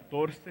verso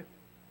 14.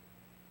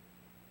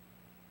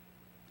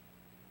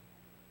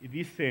 Y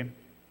dice,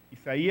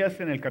 Isaías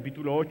en el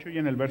capítulo 8 y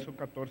en el verso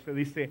 14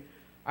 dice,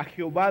 a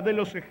Jehová de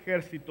los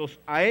ejércitos,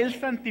 a él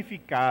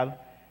santificad.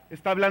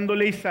 Está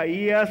hablándole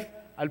Isaías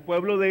al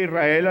pueblo de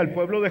Israel, al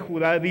pueblo de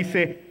Judá,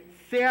 dice,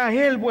 sea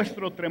él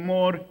vuestro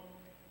temor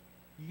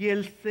y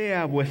él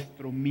sea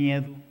vuestro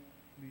miedo.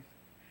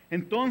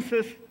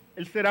 Entonces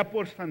él será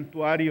por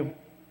santuario,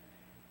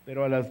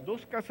 pero a las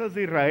dos casas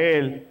de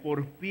Israel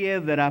por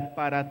piedra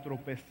para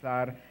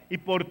tropezar, y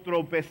por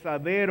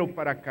tropezadero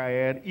para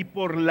caer, y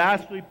por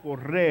lazo y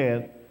por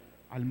red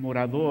al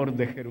morador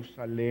de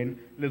Jerusalén.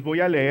 Les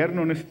voy a leer,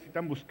 no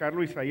necesitan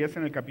buscarlo, Isaías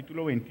en el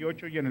capítulo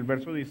 28 y en el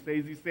verso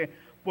 16 dice,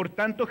 por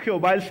tanto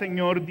Jehová el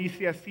Señor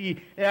dice así,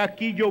 he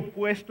aquí yo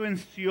puesto en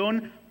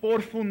Sión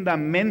por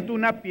fundamento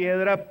una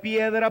piedra,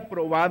 piedra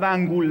probada,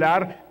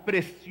 angular,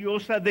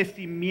 preciosa, de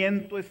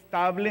cimiento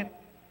estable,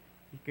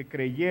 y que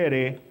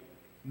creyere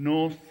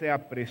no se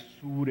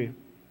apresure.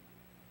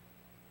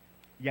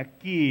 Y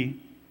aquí,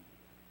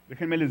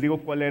 déjenme les digo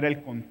cuál era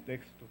el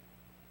contexto.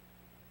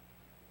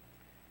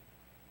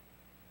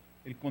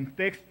 El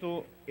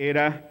contexto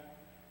era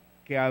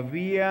que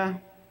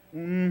había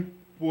un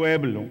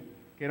pueblo,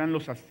 que eran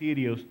los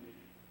asirios,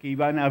 que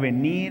iban a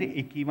venir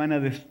y que iban a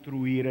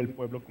destruir el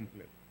pueblo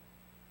completo.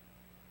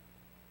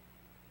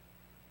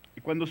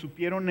 Y cuando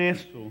supieron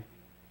eso,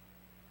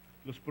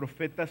 los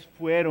profetas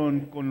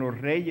fueron con los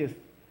reyes,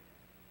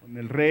 con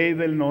el rey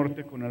del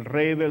norte, con el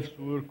rey del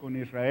sur, con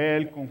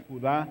Israel, con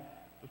Judá.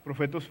 Los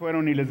profetas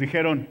fueron y les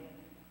dijeron,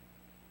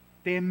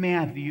 teme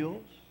a Dios,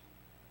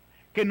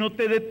 que no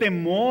te dé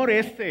temor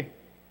este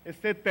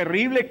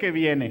terrible que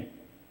viene.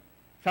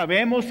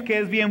 Sabemos que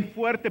es bien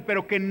fuerte,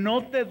 pero que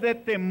no te dé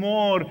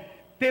temor.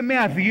 Teme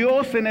a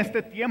Dios en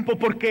este tiempo,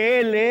 porque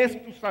Él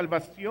es tu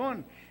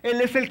salvación. Él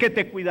es el que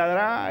te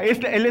cuidará,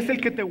 Él es el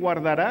que te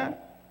guardará.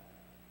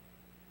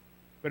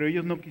 Pero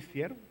ellos no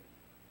quisieron.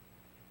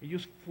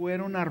 Ellos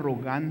fueron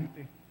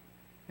arrogantes.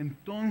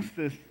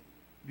 Entonces,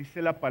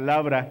 dice la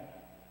palabra,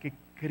 que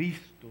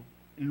Cristo,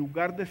 en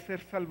lugar de ser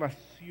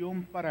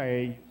salvación para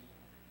ellos,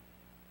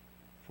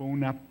 fue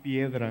una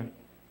piedra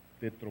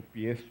de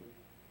tropiezo.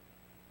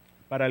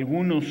 Para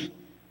algunos,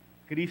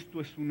 Cristo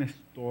es un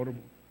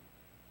estorbo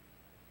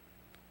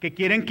que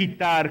quieren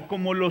quitar,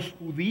 como los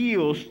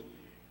judíos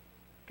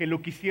que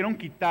lo quisieron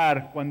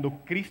quitar cuando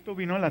Cristo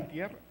vino a la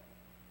tierra.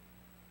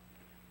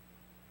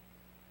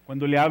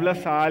 Cuando le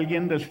hablas a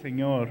alguien del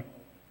Señor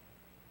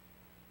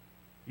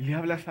y le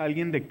hablas a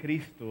alguien de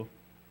Cristo,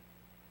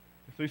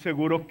 estoy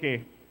seguro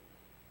que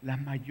la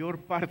mayor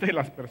parte de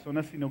las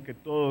personas, sino que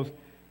todos,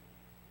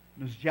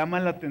 nos llama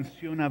la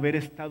atención haber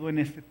estado en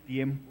ese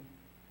tiempo,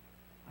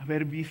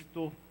 haber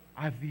visto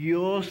a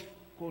Dios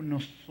con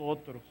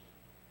nosotros,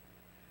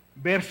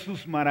 ver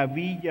sus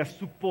maravillas,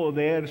 su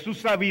poder, su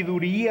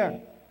sabiduría.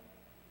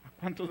 ¿A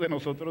cuántos de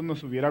nosotros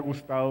nos hubiera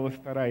gustado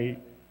estar ahí?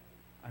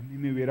 A mí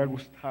me hubiera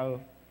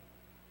gustado.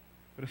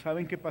 Pero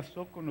 ¿saben qué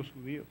pasó con los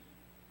judíos?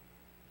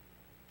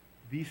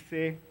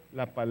 Dice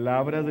la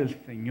palabra del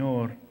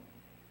Señor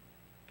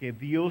que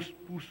Dios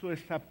puso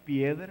esa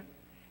piedra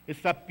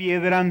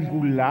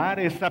angular,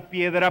 esa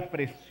piedra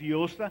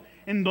preciosa,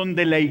 en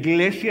donde la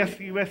iglesia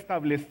se iba a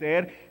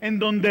establecer, en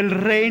donde el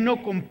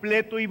reino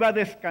completo iba a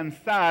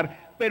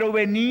descansar. Pero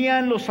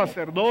venían los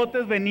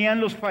sacerdotes, venían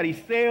los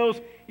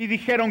fariseos y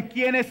dijeron,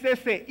 ¿quién es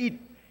ese?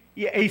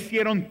 E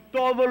hicieron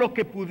todo lo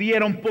que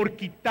pudieron por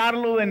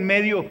quitarlo de en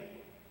medio.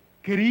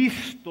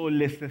 Cristo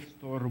les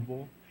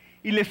estorbó,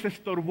 y les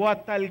estorbó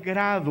a tal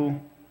grado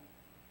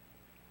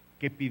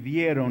que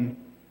pidieron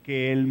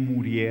que Él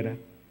muriera.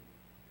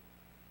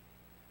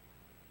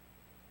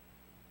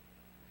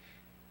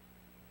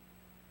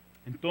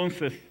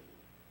 Entonces,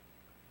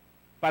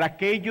 para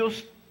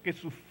aquellos que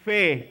su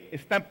fe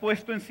está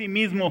puesto en sí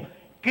mismo,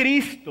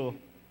 Cristo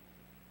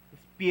es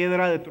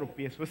piedra de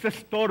tropiezo, es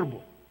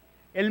estorbo.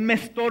 Él me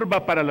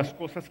estorba para las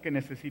cosas que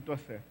necesito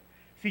hacer.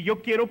 Si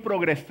yo quiero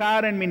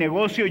progresar en mi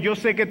negocio, yo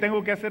sé que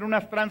tengo que hacer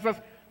unas tranzas,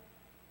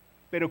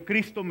 pero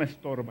Cristo me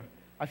estorba.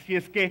 Así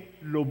es que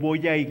lo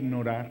voy a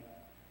ignorar.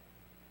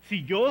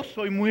 Si yo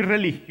soy muy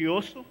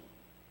religioso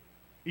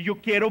y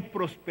yo quiero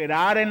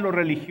prosperar en lo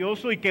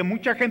religioso y que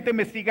mucha gente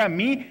me siga a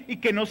mí y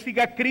que no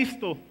siga a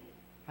Cristo,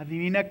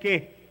 adivina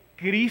qué,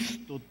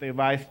 Cristo te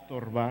va a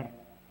estorbar.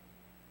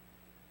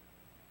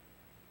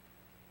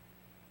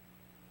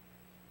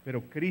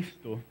 Pero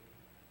Cristo,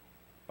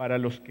 para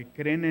los que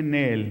creen en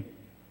Él,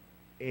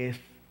 es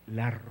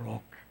la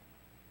roca.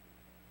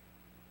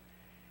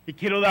 Y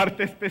quiero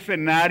darte este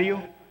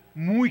escenario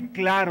muy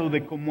claro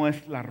de cómo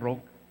es la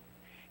roca.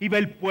 Iba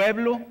el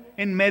pueblo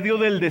en medio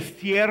del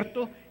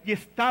desierto y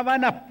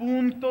estaban a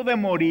punto de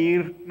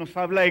morir. Nos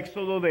habla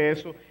Éxodo de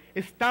eso.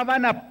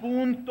 Estaban a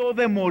punto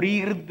de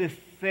morir de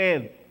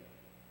sed.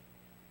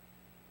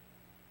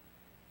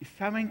 ¿Y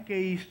saben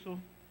qué hizo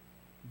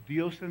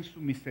Dios en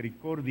su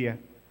misericordia?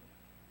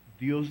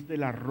 Dios de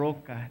la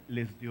roca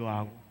les dio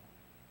agua.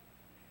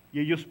 Y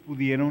ellos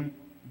pudieron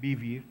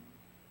vivir.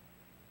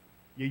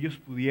 Y ellos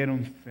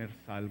pudieron ser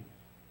salvos.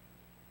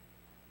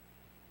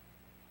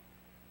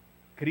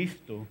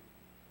 Cristo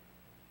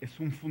es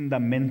un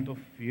fundamento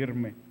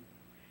firme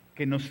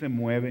que no se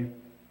mueve.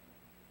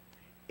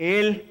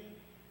 Él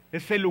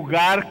es el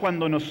lugar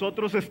cuando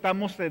nosotros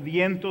estamos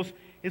sedientos,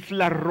 es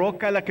la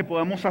roca a la que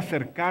podamos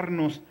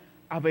acercarnos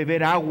a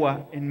beber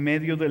agua en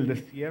medio del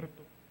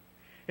desierto.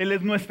 Él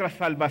es nuestra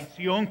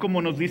salvación,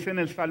 como nos dice en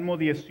el Salmo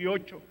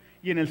 18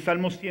 y en el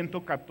Salmo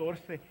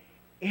 114.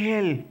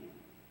 Él,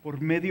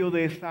 por medio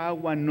de esa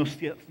agua, nos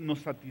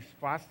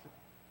satisface.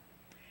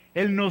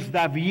 Él nos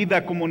da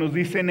vida, como nos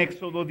dice en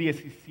Éxodo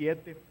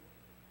 17.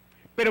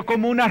 Pero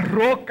como una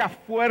roca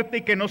fuerte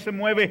y que no se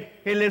mueve,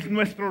 Él es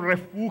nuestro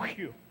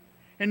refugio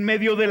en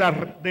medio de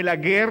la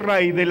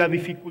guerra y de la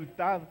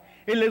dificultad.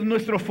 Él es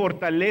nuestra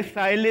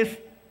fortaleza, Él es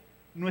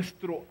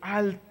nuestro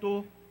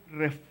alto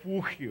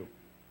refugio.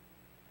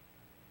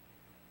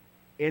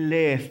 Él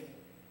es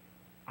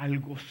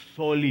algo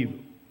sólido.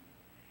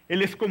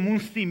 Él es como un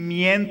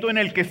cimiento en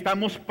el que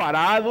estamos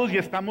parados y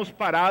estamos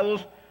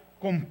parados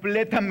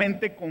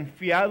completamente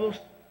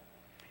confiados.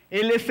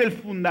 Él es el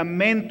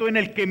fundamento en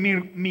el que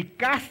mi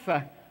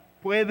casa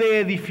puede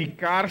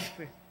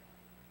edificarse.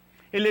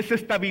 Él es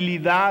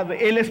estabilidad,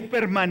 Él es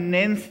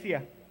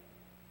permanencia.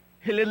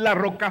 Él es la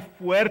roca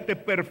fuerte,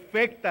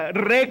 perfecta,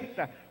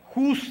 recta,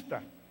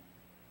 justa.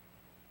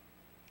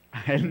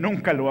 A Él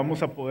nunca lo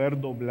vamos a poder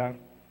doblar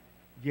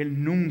y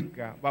Él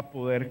nunca va a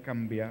poder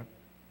cambiar.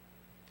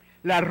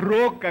 La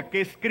roca que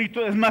he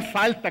escrito es más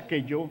alta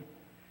que yo.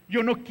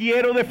 Yo no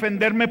quiero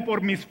defenderme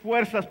por mis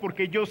fuerzas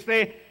porque yo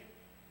sé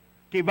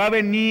que va a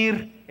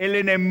venir el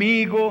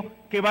enemigo,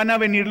 que van a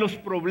venir los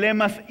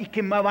problemas y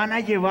que me van a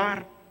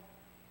llevar.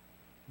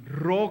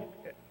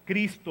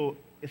 Cristo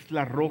es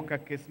la roca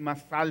que es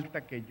más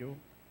alta que yo.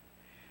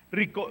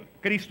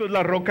 Cristo es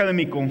la roca de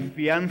mi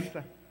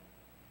confianza.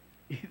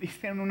 Y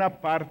dice en una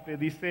parte,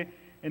 dice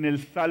en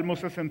el Salmo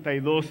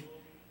 62,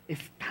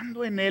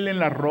 estando en Él en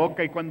la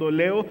roca. Y cuando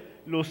leo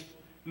los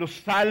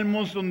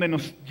salmos donde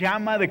nos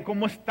llama de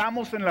cómo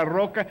estamos en la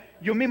roca,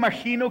 yo me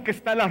imagino que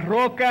está la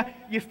roca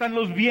y están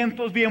los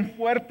vientos bien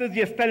fuertes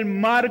y está el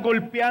mar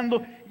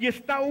golpeando y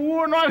está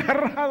uno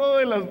agarrado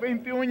de las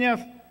 20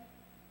 uñas.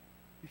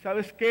 ¿Y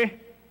sabes qué?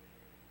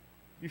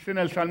 Dice en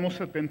el Salmo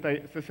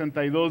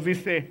 62,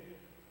 dice,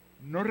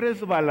 no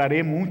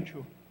resbalaré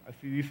mucho.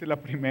 Así dice la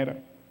primera.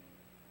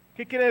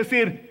 ¿Qué quiere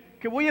decir?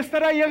 Que voy a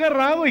estar ahí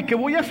agarrado y que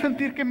voy a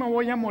sentir que me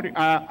voy a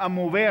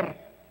mover.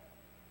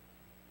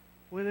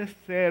 Puede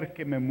ser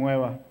que me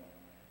mueva,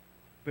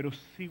 pero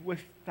sigo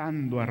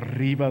estando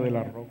arriba de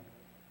la roca,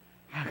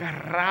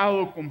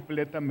 agarrado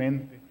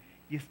completamente.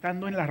 Y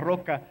estando en la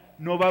roca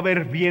no va a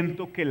haber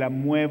viento que la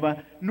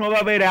mueva, no va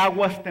a haber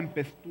aguas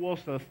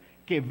tempestuosas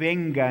que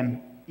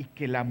vengan y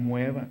que la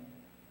muevan.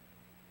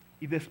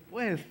 Y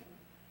después,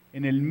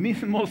 en el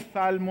mismo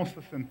Salmo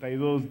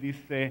 62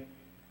 dice,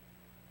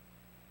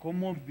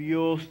 cómo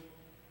Dios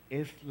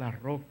es la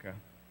roca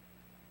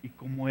y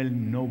cómo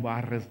Él no va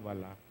a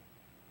resbalar.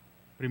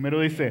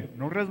 Primero dice,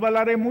 no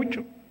resbalaré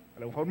mucho,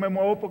 a lo mejor me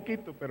muevo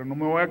poquito, pero no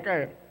me voy a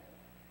caer.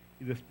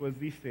 Y después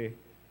dice,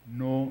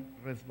 no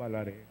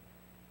resbalaré.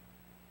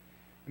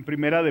 En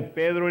primera de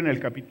Pedro, en el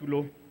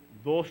capítulo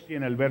 2 y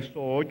en el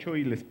verso 8,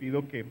 y les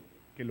pido que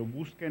lo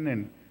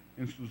busquen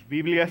en sus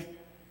Biblias,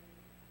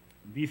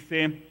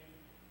 dice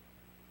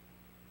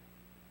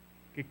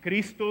que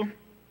Cristo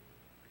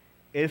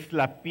es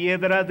la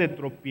piedra de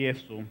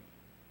tropiezo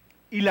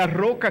y la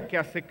roca que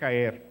hace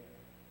caer,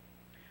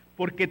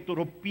 porque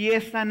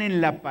tropiezan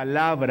en la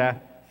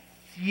palabra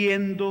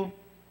siendo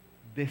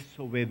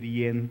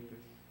desobedientes.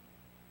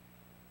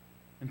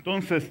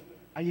 Entonces,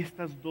 hay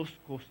estas dos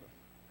cosas.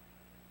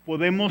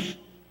 Podemos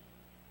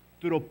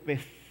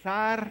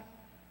tropezar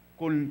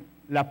con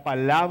la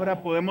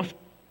palabra, podemos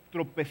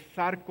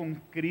tropezar con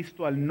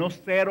Cristo al no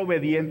ser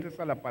obedientes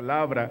a la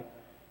palabra,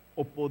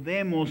 o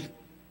podemos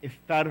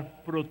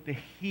estar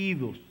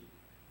protegidos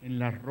en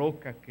la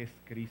roca que es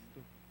Cristo.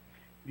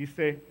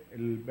 Dice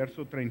el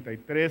verso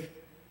 33,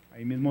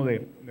 ahí mismo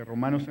de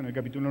Romanos en el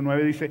capítulo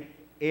 9, dice,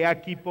 he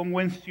aquí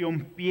pongo en Sión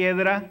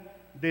piedra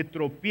de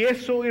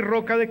tropiezo y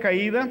roca de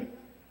caída,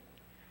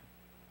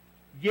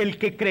 y el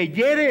que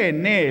creyere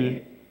en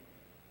Él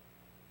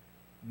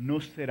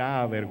no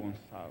será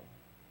avergonzado.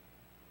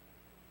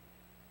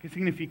 ¿Qué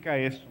significa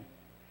eso?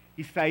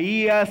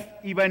 Isaías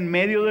iba en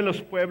medio de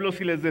los pueblos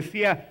y les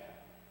decía,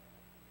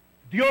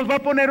 Dios va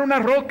a poner una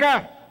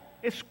roca,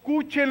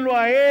 escúchenlo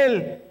a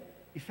Él.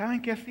 ¿Y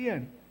saben qué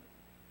hacían?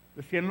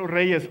 Decían los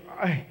reyes,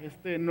 ay,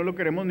 no lo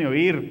queremos ni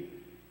oír,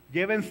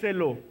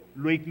 llévenselo.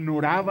 Lo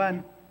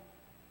ignoraban,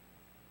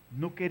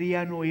 no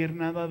querían oír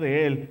nada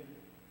de Él,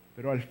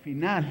 pero al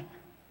final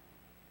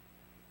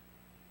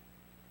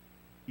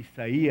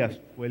Isaías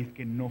fue el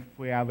que no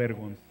fue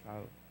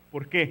avergonzado.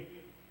 ¿Por qué?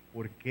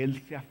 Porque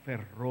él se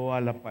aferró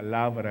a la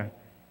palabra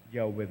y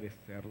a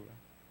obedecerla.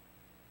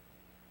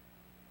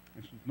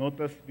 En sus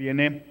notas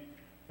viene: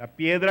 la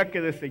piedra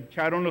que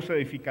desecharon los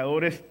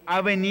edificadores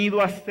ha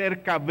venido a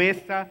ser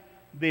cabeza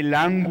del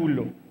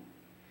ángulo.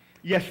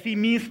 Y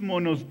asimismo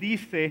nos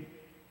dice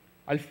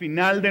al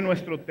final de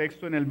nuestro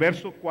texto, en el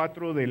verso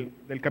 4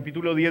 del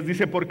capítulo 10,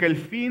 dice: porque el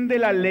fin de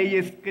la ley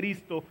es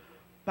Cristo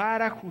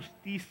para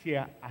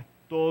justicia a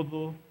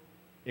todo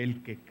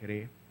el que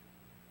cree.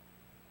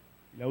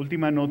 La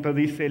última nota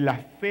dice: la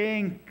fe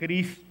en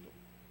Cristo.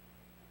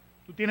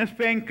 ¿Tú tienes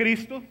fe en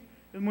Cristo?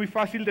 Es muy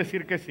fácil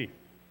decir que sí.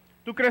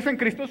 ¿Tú crees en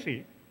Cristo?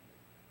 Sí.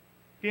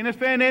 ¿Tienes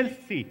fe en Él?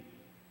 Sí.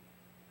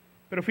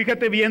 Pero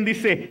fíjate bien,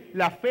 dice,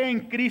 la fe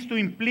en Cristo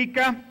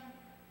implica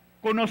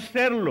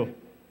conocerlo.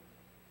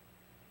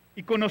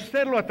 Y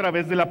conocerlo a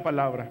través de la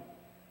palabra.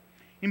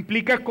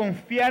 Implica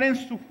confiar en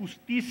su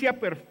justicia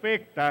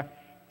perfecta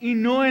y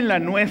no en la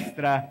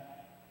nuestra.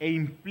 E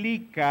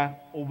implica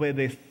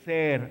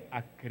obedecer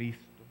a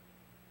Cristo.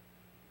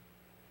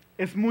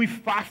 Es muy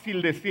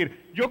fácil decir,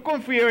 yo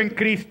confío en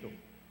Cristo.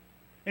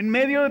 En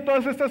medio de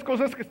todas estas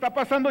cosas que está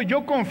pasando,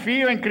 yo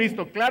confío en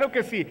Cristo, claro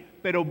que sí,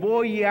 pero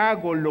voy y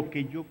hago lo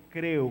que yo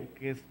creo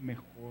que es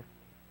mejor.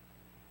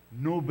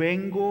 No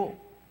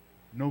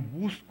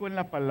busco en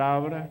la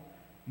palabra,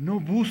 no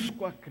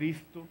busco a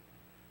Cristo,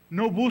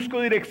 no busco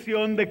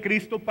dirección de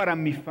Cristo para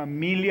mi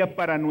familia,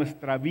 para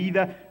nuestra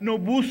vida, no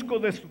busco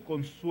de su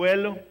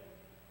consuelo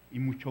y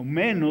mucho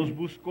menos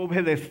busco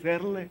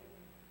obedecerle.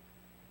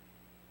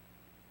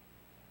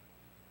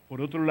 Por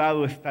otro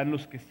lado están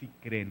los que sí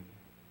creen.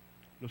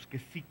 Los que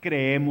sí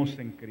creemos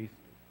en Cristo.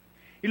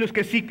 Y los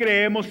que sí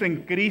creemos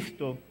en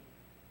Cristo,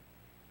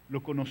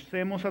 lo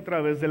conocemos a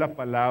través de la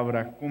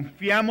palabra,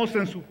 confiamos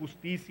en su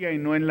justicia y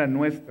no en la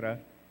nuestra,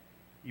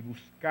 y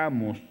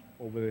buscamos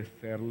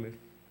obedecerles.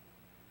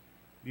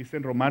 Dice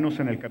en Romanos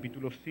en el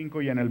capítulo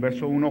 5 y en el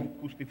verso 1,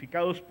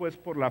 justificados pues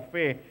por la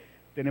fe,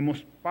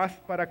 tenemos paz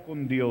para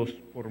con Dios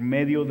por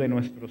medio de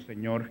nuestro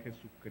Señor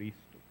Jesucristo.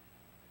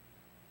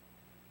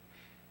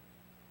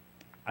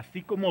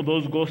 Así como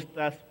dos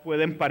gotas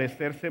pueden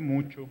parecerse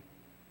mucho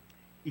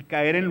y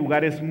caer en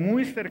lugares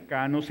muy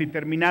cercanos y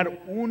terminar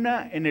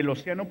una en el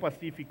Océano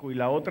Pacífico y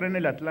la otra en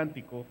el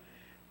Atlántico,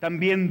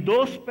 también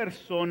dos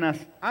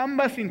personas,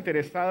 ambas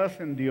interesadas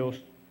en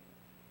Dios,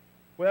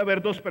 puede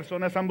haber dos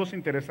personas, ambos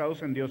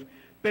interesados en Dios,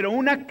 pero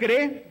una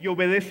cree y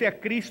obedece a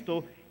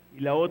Cristo y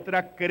la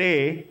otra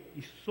cree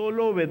y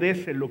solo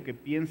obedece lo que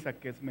piensa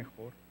que es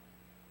mejor.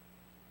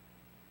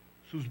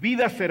 Sus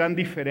vidas serán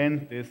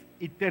diferentes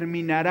y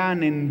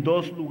terminarán en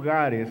dos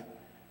lugares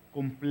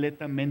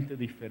completamente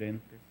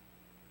diferentes.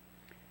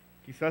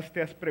 Quizás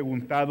te has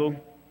preguntado,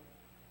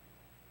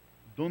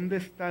 ¿dónde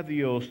está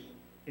Dios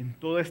en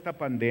toda esta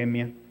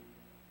pandemia?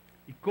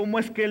 ¿Y cómo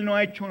es que Él no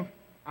ha hecho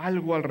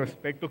algo al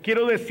respecto?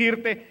 Quiero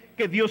decirte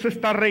que Dios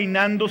está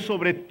reinando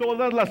sobre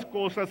todas las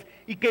cosas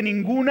y que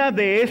ninguna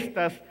de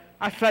estas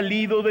ha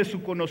salido de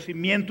su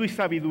conocimiento y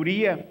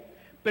sabiduría,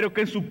 pero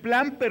que en su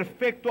plan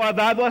perfecto ha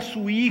dado a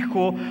su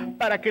Hijo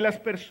para que las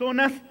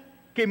personas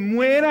que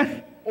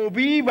mueran o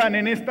vivan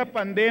en esta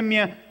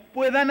pandemia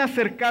puedan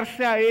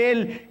acercarse a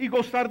Él y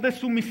gozar de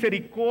su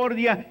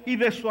misericordia y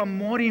de su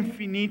amor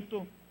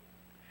infinito.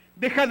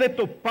 Deja de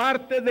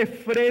toparte de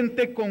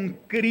frente con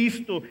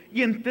Cristo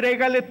y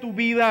entrégale tu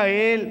vida a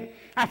Él.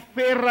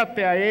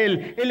 Aférrate a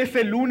Él. Él es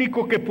el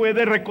único que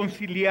puede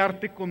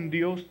reconciliarte con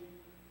Dios.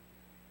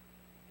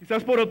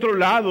 Quizás por otro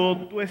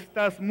lado, tú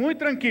estás muy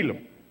tranquilo,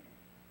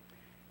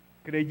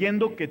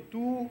 creyendo que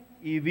tú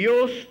y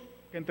Dios,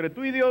 que entre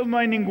tú y Dios no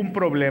hay ningún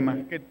problema,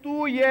 que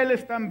tú y Él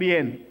están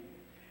bien,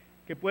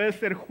 que puedes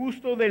ser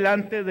justo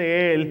delante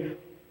de Él,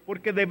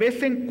 porque de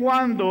vez en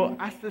cuando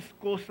haces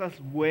cosas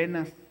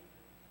buenas.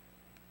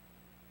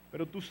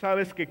 Pero tú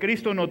sabes que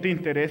Cristo no te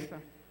interesa,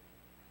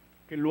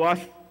 que lo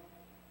has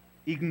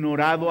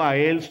ignorado a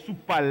Él, su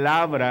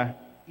palabra,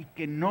 y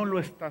que no lo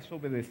estás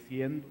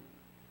obedeciendo.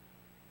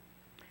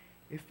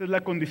 Esta es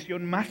la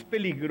condición más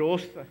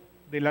peligrosa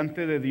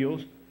delante de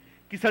Dios.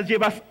 Quizás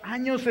llevas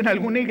años en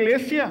alguna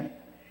iglesia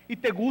y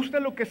te gusta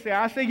lo que se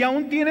hace y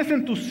aún tienes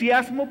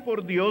entusiasmo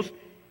por Dios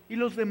y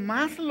los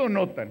demás lo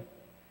notan.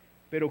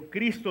 Pero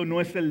Cristo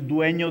no es el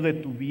dueño de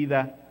tu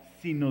vida,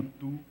 sino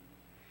tú.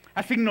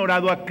 Has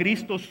ignorado a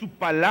Cristo, su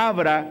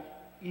palabra,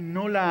 y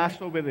no la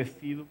has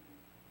obedecido.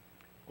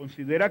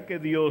 Considera que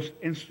Dios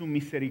en su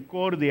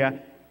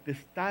misericordia te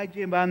está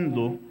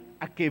llevando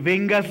a que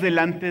vengas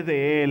delante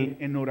de Él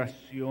en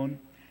oración,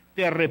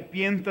 te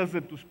arrepientas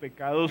de tus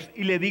pecados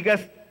y le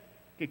digas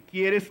que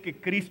quieres que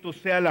Cristo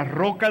sea la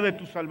roca de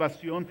tu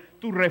salvación,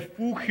 tu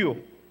refugio,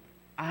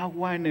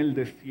 agua en el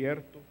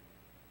desierto.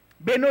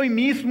 Ven hoy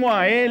mismo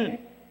a Él.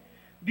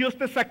 Dios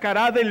te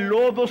sacará del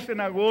lodo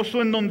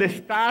cenagoso en donde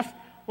estás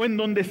o en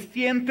donde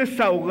sientes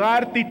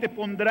ahogarte y te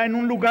pondrá en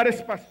un lugar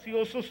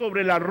espacioso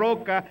sobre la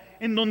roca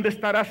en donde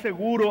estarás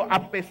seguro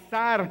a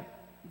pesar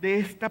de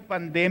esta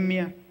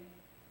pandemia.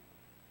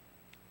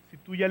 Si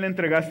tú ya le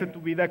entregaste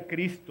tu vida a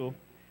Cristo,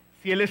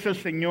 si Él es el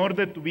Señor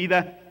de tu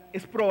vida,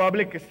 es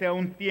probable que sea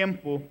un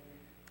tiempo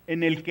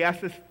en el que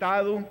has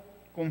estado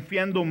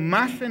confiando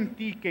más en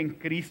ti que en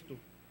Cristo.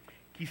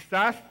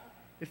 Quizás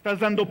estás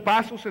dando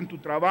pasos en tu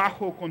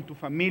trabajo o con tu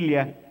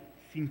familia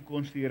sin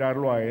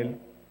considerarlo a Él.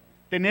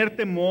 Tener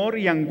temor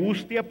y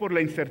angustia por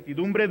la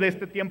incertidumbre de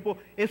este tiempo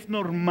es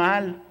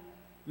normal.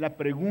 La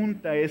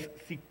pregunta es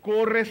si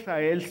corres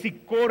a Él, si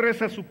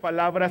corres a su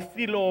palabra,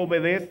 si lo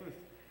obedeces.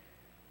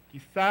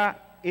 Quizá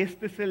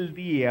este es el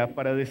día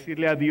para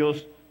decirle a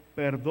Dios,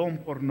 perdón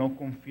por no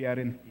confiar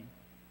en ti.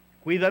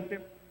 Cuídate,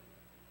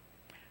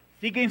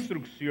 sigue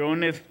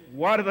instrucciones,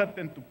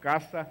 guárdate en tu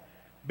casa,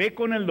 ve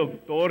con el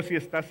doctor si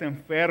estás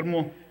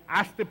enfermo,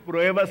 hazte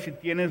pruebas si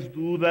tienes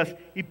dudas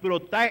y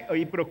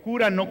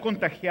procura no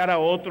contagiar a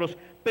otros,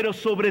 pero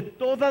sobre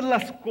todas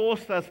las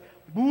cosas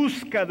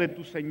busca de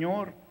tu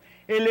Señor.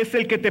 Él es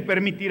el que te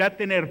permitirá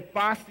tener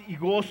paz y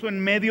gozo en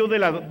medio de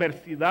la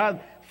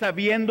adversidad,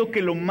 sabiendo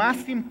que lo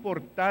más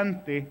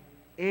importante,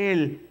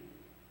 Él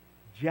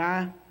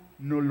ya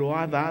nos lo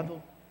ha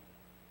dado.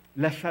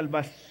 La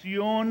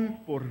salvación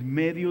por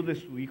medio de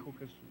su Hijo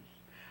Jesús.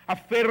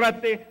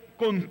 Aférrate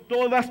con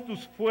todas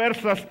tus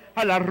fuerzas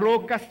a la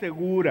roca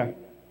segura.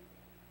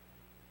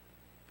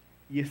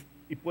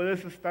 Y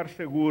puedes estar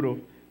seguro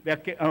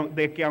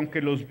de que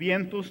aunque los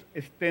vientos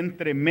estén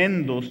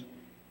tremendos,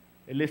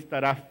 Él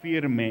estará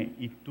firme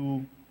y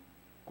tú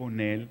con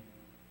Él.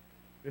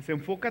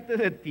 Desenfócate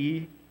de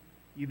ti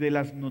y de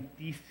las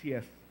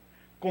noticias.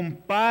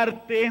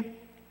 Comparte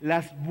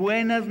las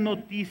buenas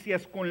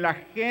noticias con la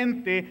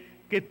gente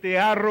que te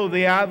ha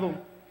rodeado,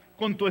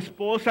 con tu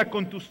esposa,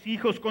 con tus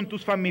hijos, con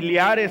tus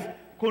familiares,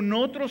 con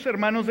otros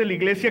hermanos de la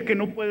iglesia que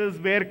no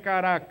puedes ver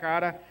cara a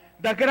cara.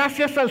 Da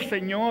gracias al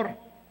Señor.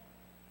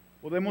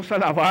 Podemos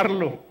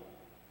alabarlo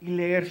y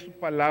leer su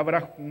palabra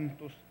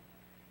juntos.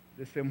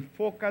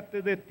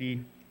 Desenfócate de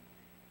ti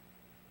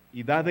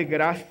y da de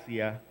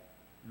gracia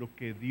lo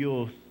que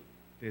Dios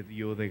te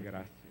dio de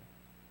gracia.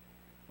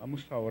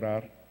 Vamos a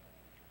orar.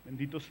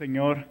 Bendito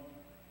Señor,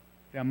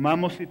 te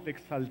amamos y te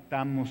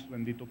exaltamos,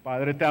 bendito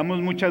Padre. Te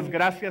damos muchas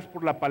gracias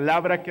por la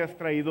palabra que has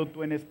traído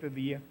tú en este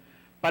día.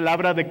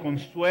 Palabra de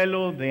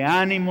consuelo, de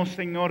ánimo,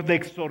 Señor, de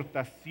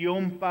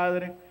exhortación,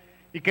 Padre.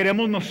 Y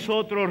queremos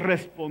nosotros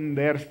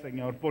responder,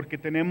 Señor, porque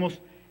tenemos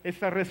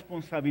esa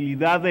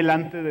responsabilidad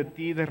delante de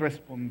ti de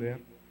responder.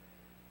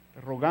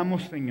 Te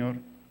rogamos, Señor,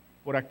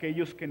 por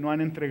aquellos que no han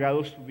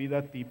entregado su vida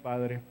a ti,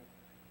 Padre,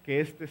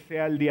 que este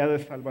sea el día de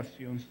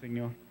salvación,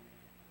 Señor.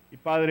 Y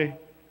Padre,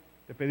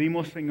 te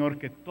pedimos, Señor,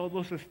 que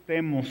todos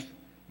estemos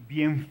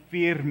bien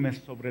firmes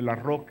sobre la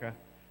roca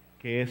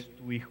que es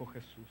tu Hijo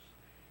Jesús.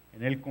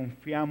 En Él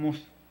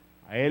confiamos,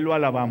 a Él lo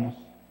alabamos.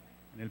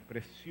 En el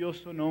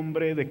precioso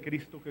nombre de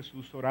Cristo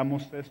Jesús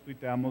oramos esto y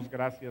te damos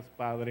gracias,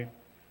 Padre.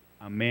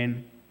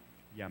 Amén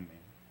y amén.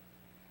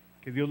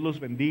 Que Dios los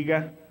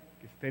bendiga,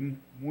 que estén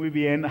muy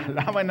bien,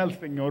 alaben al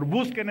Señor,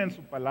 busquen en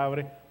su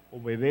palabra,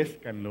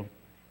 obedézcanlo.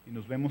 Y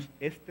nos vemos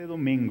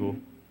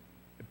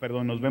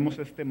nos vemos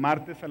este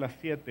martes a las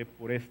 7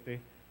 por este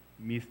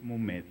mismo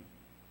medio.